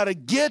 we've got to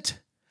get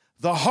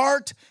the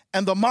heart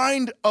and the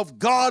mind of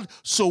God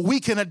so we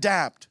can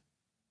adapt.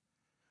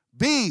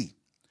 B,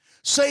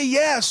 say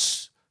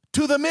yes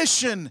to the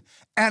mission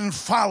and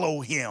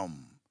follow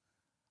him.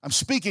 I'm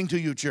speaking to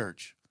you,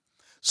 church.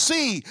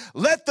 C,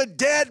 let the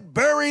dead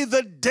bury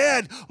the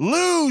dead,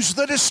 lose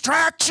the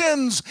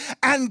distractions,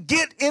 and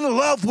get in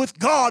love with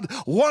God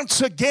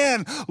once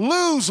again.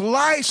 Lose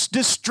life's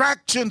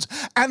distractions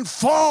and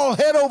fall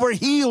head over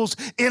heels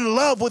in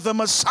love with the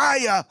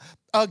Messiah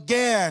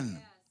again.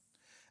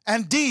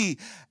 And D,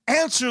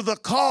 answer the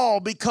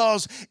call,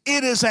 because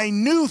it is a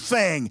new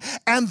thing,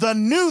 and the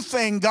new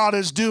thing God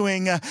is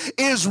doing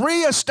is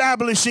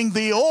reestablishing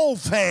the old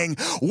thing,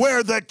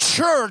 where the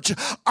church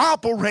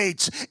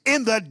operates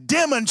in the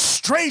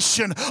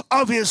demonstration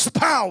of his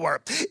power,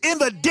 in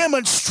the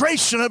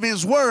demonstration of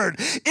his word,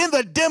 in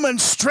the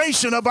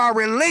demonstration of our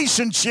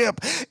relationship,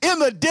 in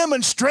the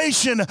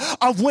demonstration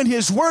of when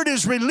his word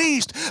is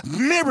released,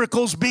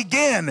 miracles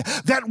begin.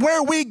 That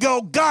where we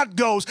go, God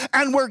goes,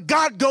 and where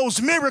God goes,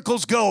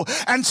 miracles go,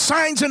 and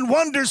signs and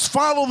wonders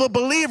follow the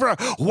believer.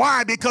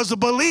 Why? Because the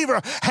believer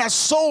has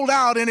sold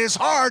out in his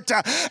heart,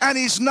 and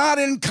he's not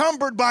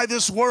encumbered by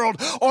this world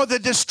or the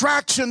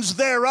distractions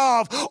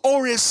thereof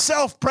or his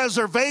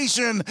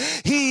self-preservation.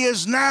 He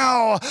is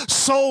now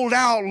sold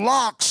out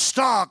lock,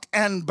 stock,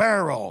 and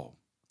barrel.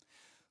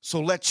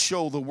 So let's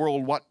show the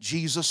world what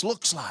Jesus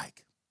looks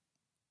like.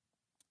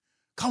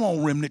 Come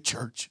on, Remnant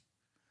Church.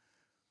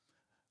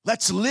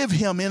 Let's live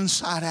him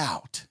inside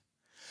out.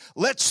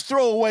 Let's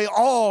throw away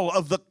all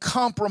of the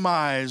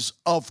compromise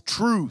of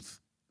truth.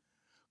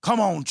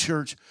 Come on,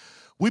 church.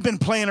 We've been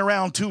playing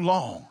around too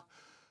long.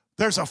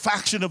 There's a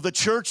faction of the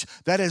church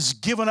that has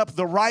given up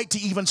the right to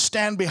even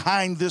stand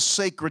behind this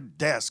sacred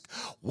desk.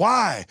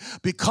 Why?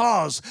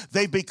 Because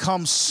they've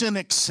become sin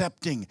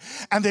accepting,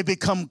 and they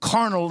become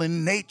carnal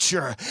in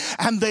nature,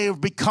 and they've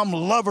become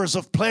lovers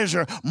of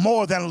pleasure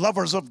more than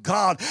lovers of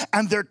God,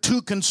 and they're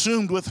too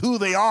consumed with who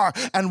they are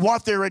and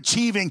what they're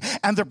achieving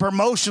and the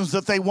promotions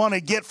that they want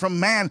to get from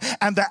man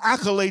and the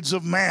accolades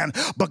of man.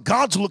 But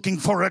God's looking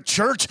for a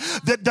church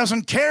that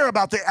doesn't care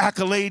about the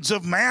accolades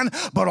of man,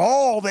 but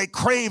all they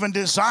crave and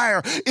desire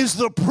is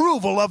the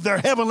approval of their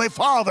Heavenly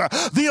Father,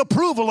 the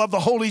approval of the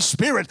Holy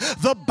Spirit,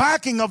 the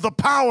backing of the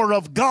power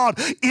of God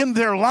in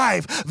their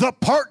life, the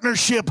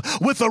partnership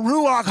with the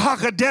Ruach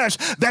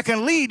HaKodesh that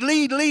can lead,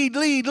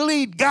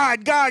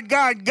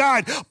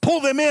 guide,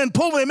 pull them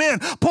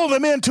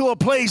into a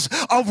place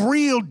of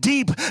real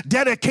deep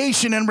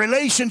dedication and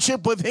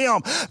relationship with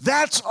Him.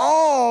 That's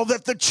all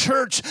that the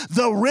church,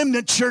 the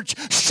remnant church,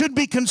 should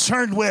be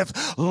concerned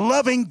with,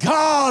 loving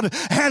God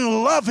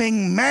and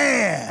loving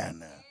man.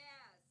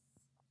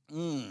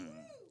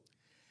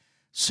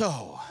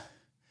 So,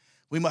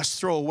 we must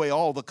throw away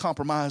all the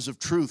compromise of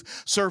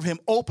truth, serve Him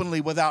openly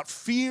without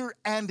fear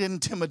and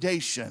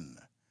intimidation,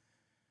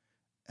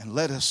 and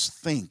let us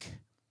think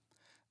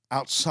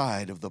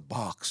outside of the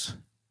box,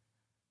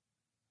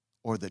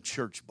 or the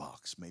church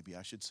box. Maybe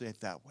I should say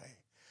it that way.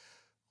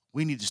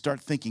 We need to start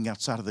thinking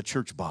outside of the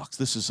church box.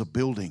 This is a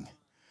building.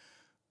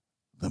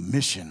 The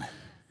mission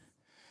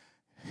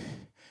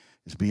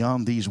is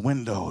beyond these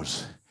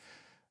windows,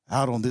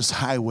 out on this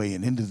highway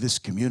and into this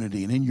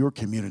community and in your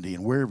community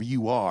and wherever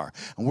you are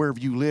and wherever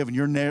you live. And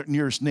your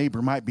nearest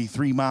neighbor might be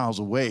 3 miles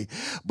away,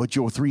 but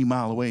your 3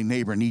 mile away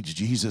neighbor needs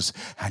Jesus,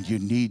 and you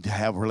need to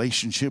have a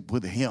relationship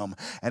with him.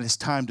 And it's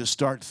time to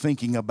start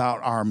thinking about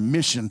our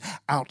mission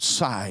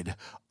outside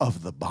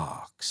of the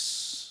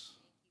box.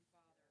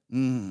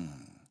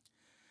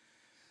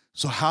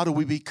 So how do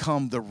we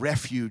become the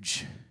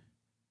refuge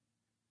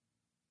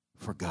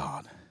for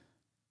God?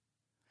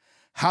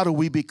 How do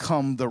we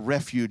become the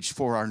refuge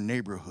for our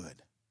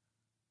neighborhood,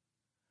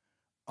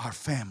 our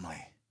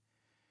family,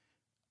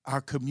 our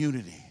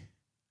community,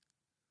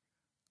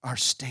 our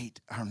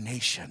state, our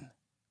nation?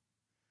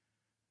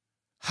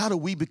 How do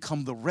we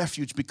become the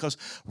refuge? Because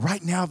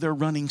right now they're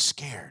running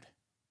scared.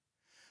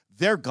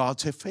 Their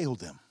gods have failed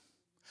them.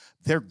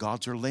 Their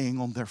gods are laying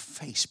on their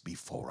face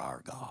before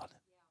our God.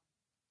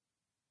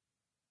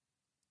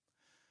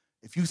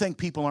 If you think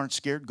people aren't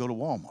scared, go to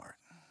Walmart.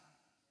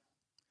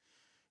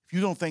 If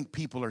you don't think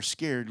people are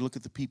scared, look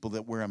at the people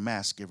that wear a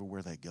mask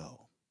everywhere they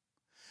go.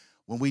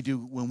 When we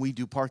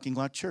do parking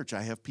lot church,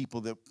 I have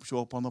people that show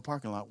up on the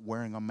parking lot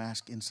wearing a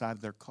mask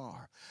inside their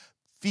car.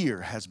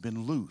 Fear has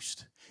been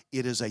loosed.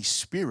 It is a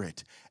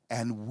spirit,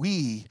 and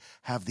we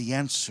have the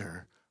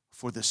answer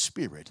for the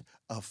spirit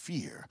of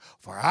fear.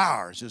 For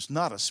ours is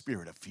not a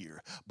spirit of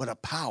fear, but a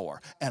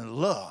power and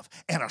love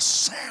and a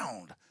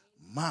sound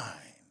mind.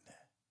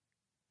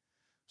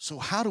 So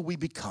how do we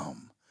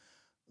become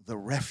the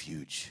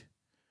refuge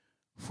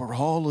for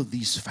all of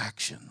these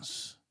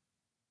factions?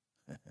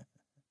 Let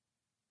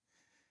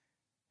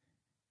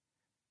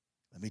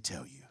me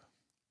tell you,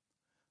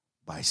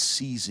 by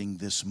seizing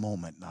this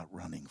moment, not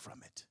running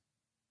from it,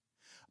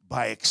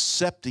 by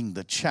accepting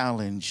the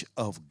challenge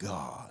of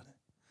God,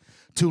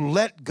 to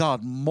let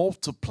God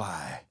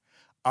multiply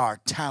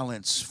our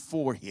talents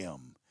for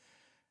him,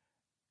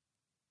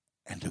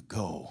 and to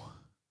go,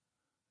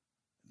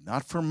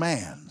 not for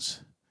man's,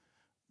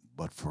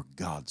 but for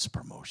God's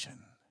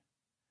promotion.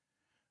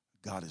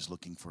 God is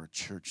looking for a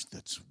church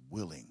that's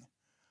willing,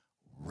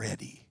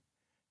 ready,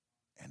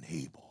 and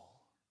able.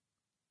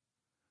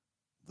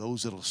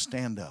 Those that will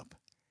stand up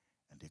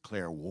and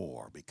declare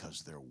war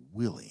because they're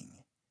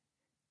willing,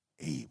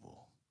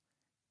 able,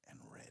 and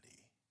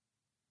ready.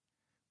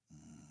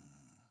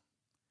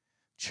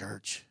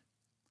 Church,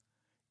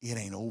 it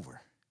ain't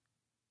over.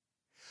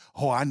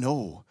 Oh, I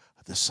know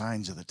the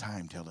signs of the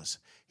time tell us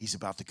he's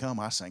about to come.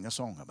 I sang a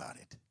song about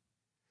it.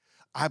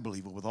 I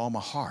believe it with all my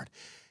heart.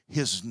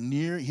 His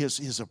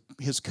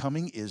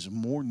coming is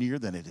more near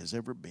than it has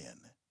ever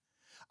been.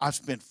 I've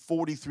spent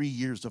 43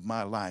 years of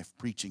my life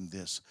preaching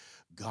this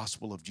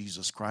gospel of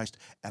Jesus Christ,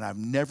 and I've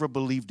never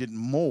believed it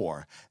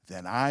more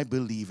than I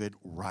believe it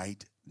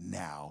right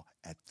now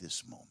at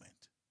this moment.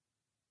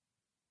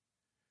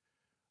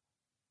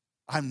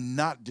 I'm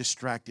not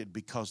distracted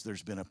because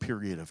there's been a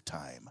period of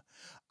time.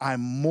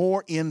 I'm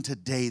more in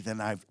today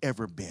than I've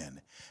ever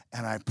been,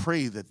 and I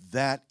pray that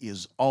that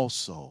is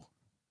also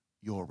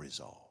your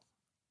resolve.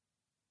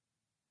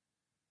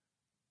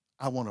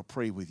 I want to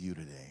pray with you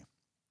today.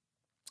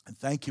 And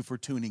thank you for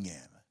tuning in.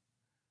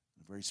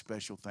 A very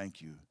special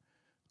thank you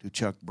to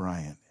Chuck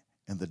Bryant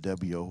and the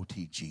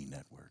WOTG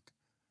Network.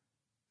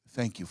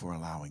 Thank you for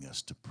allowing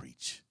us to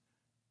preach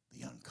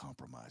the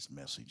uncompromised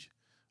message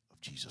of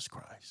Jesus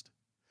Christ.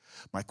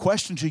 My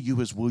question to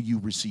you is, will you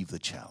receive the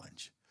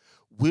challenge?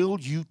 Will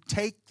you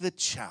take the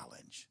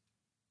challenge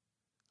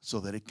so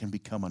that it can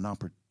become an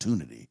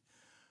opportunity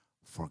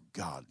for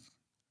God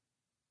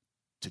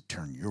to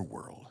turn your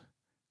world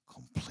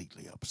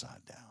completely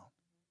upside down?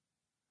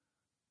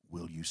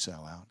 Will you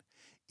sell out?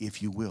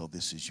 If you will,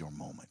 this is your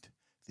moment.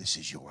 This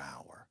is your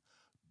hour.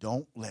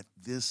 Don't let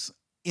this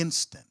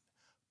instant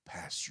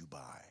pass you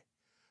by.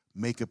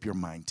 Make up your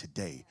mind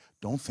today.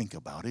 Don't think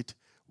about it.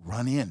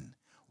 Run in.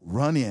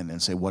 Run in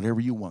and say, whatever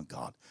you want,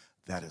 God,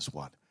 that is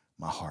what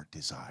my heart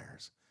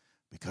desires.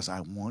 Because I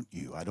want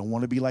you. I don't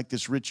want to be like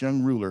this rich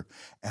young ruler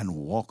and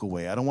walk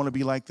away. I don't want to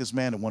be like this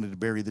man that wanted to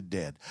bury the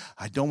dead.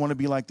 I don't want to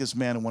be like this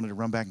man that wanted to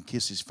run back and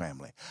kiss his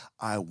family.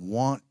 I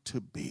want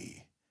to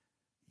be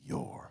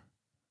your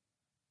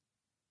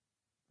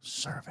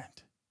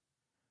servant.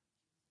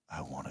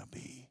 I want to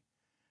be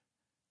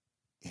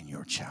in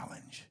your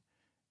challenge,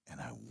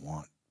 and I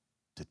want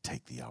to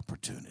take the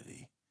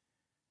opportunity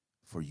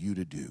for you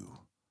to do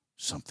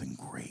something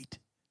great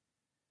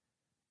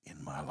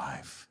in my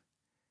life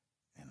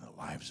and the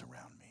lives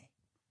around me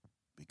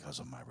because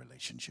of my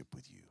relationship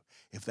with you.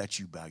 If that's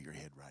you, bow your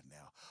head right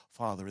now.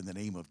 Father, in the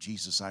name of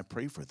Jesus, I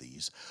pray for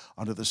these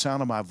under the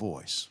sound of my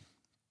voice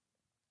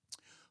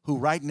who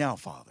right now,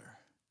 Father,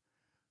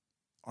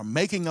 are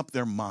making up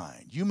their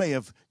mind. You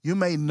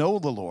may know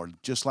the Lord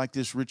just like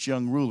this rich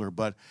young ruler,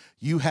 but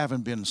you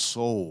haven't been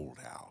sold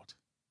out.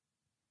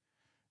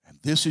 And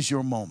this is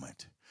your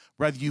moment.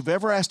 Whether you've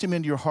ever asked him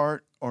into your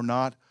heart or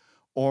not,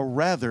 or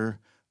rather,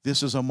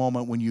 this is a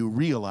moment when you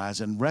realize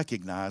and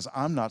recognize,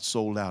 I'm not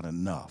sold out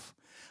enough.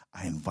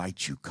 I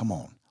invite you, come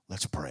on,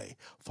 let's pray.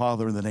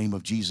 Father, in the name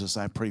of Jesus,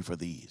 I pray for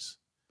these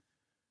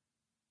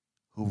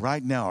who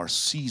right now are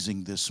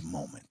seizing this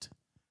moment.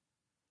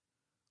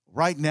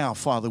 Right now,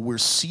 Father, we're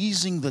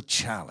seizing the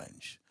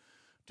challenge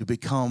to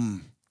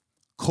become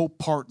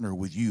co-partner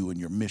with you in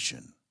your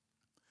mission.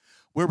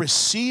 We're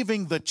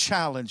receiving the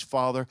challenge,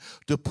 Father,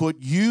 to put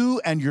you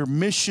and your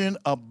mission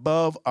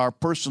above our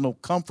personal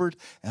comfort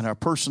and our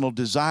personal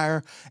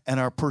desire and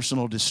our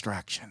personal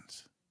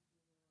distractions.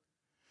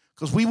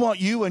 Because we want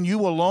you and you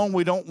alone.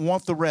 We don't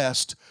want the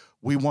rest.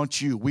 We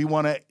want you. We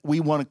want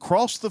to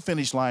cross the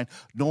finish line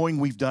knowing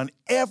we've done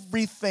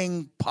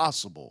everything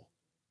possible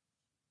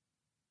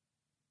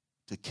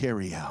to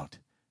carry out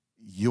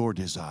your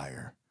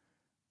desire,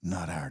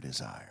 not our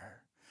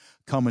desire.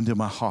 Come into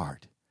my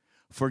heart.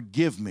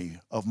 Forgive me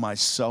of my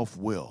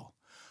self-will.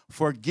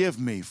 Forgive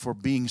me for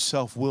being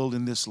self-willed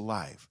in this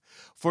life.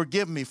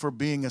 Forgive me for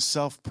being a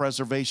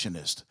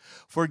self-preservationist.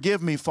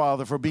 Forgive me,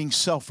 Father, for being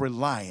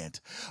self-reliant.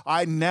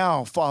 I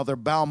now, Father,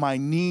 bow my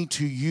knee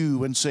to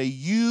you and say,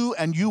 you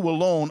and you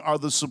alone are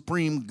the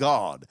supreme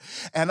God.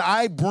 And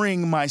I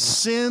bring my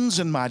sins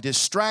and my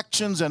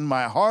distractions and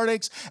my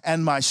heartaches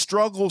and my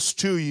struggles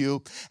to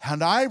you.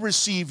 And I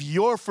receive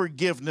your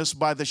forgiveness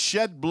by the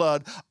shed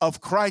blood of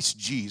Christ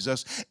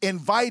Jesus,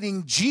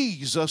 inviting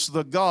Jesus,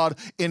 the God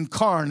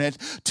incarnate,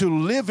 to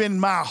live in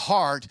my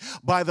heart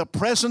by the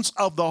presence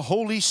of the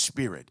Holy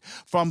Spirit.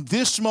 From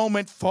this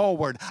moment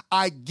forward,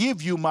 I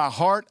give you my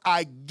heart,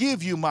 I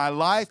give you my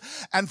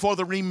life, and for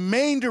the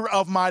remainder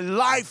of my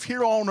life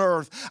here on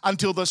earth,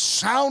 until the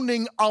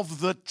sounding of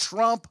the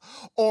trump,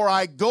 or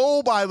I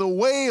go by the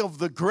way of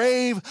the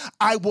grave,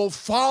 I will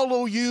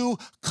follow you,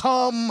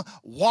 come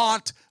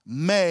what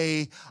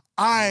may.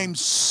 I'm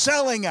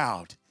selling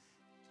out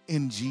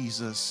in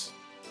Jesus'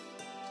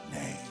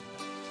 name.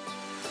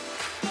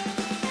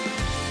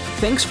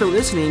 Thanks for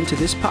listening to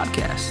this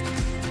podcast.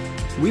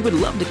 We would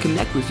love to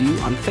connect with you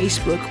on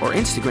Facebook or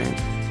Instagram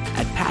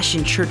at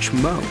Passion Church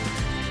Mo.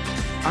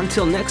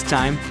 Until next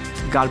time,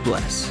 God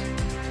bless.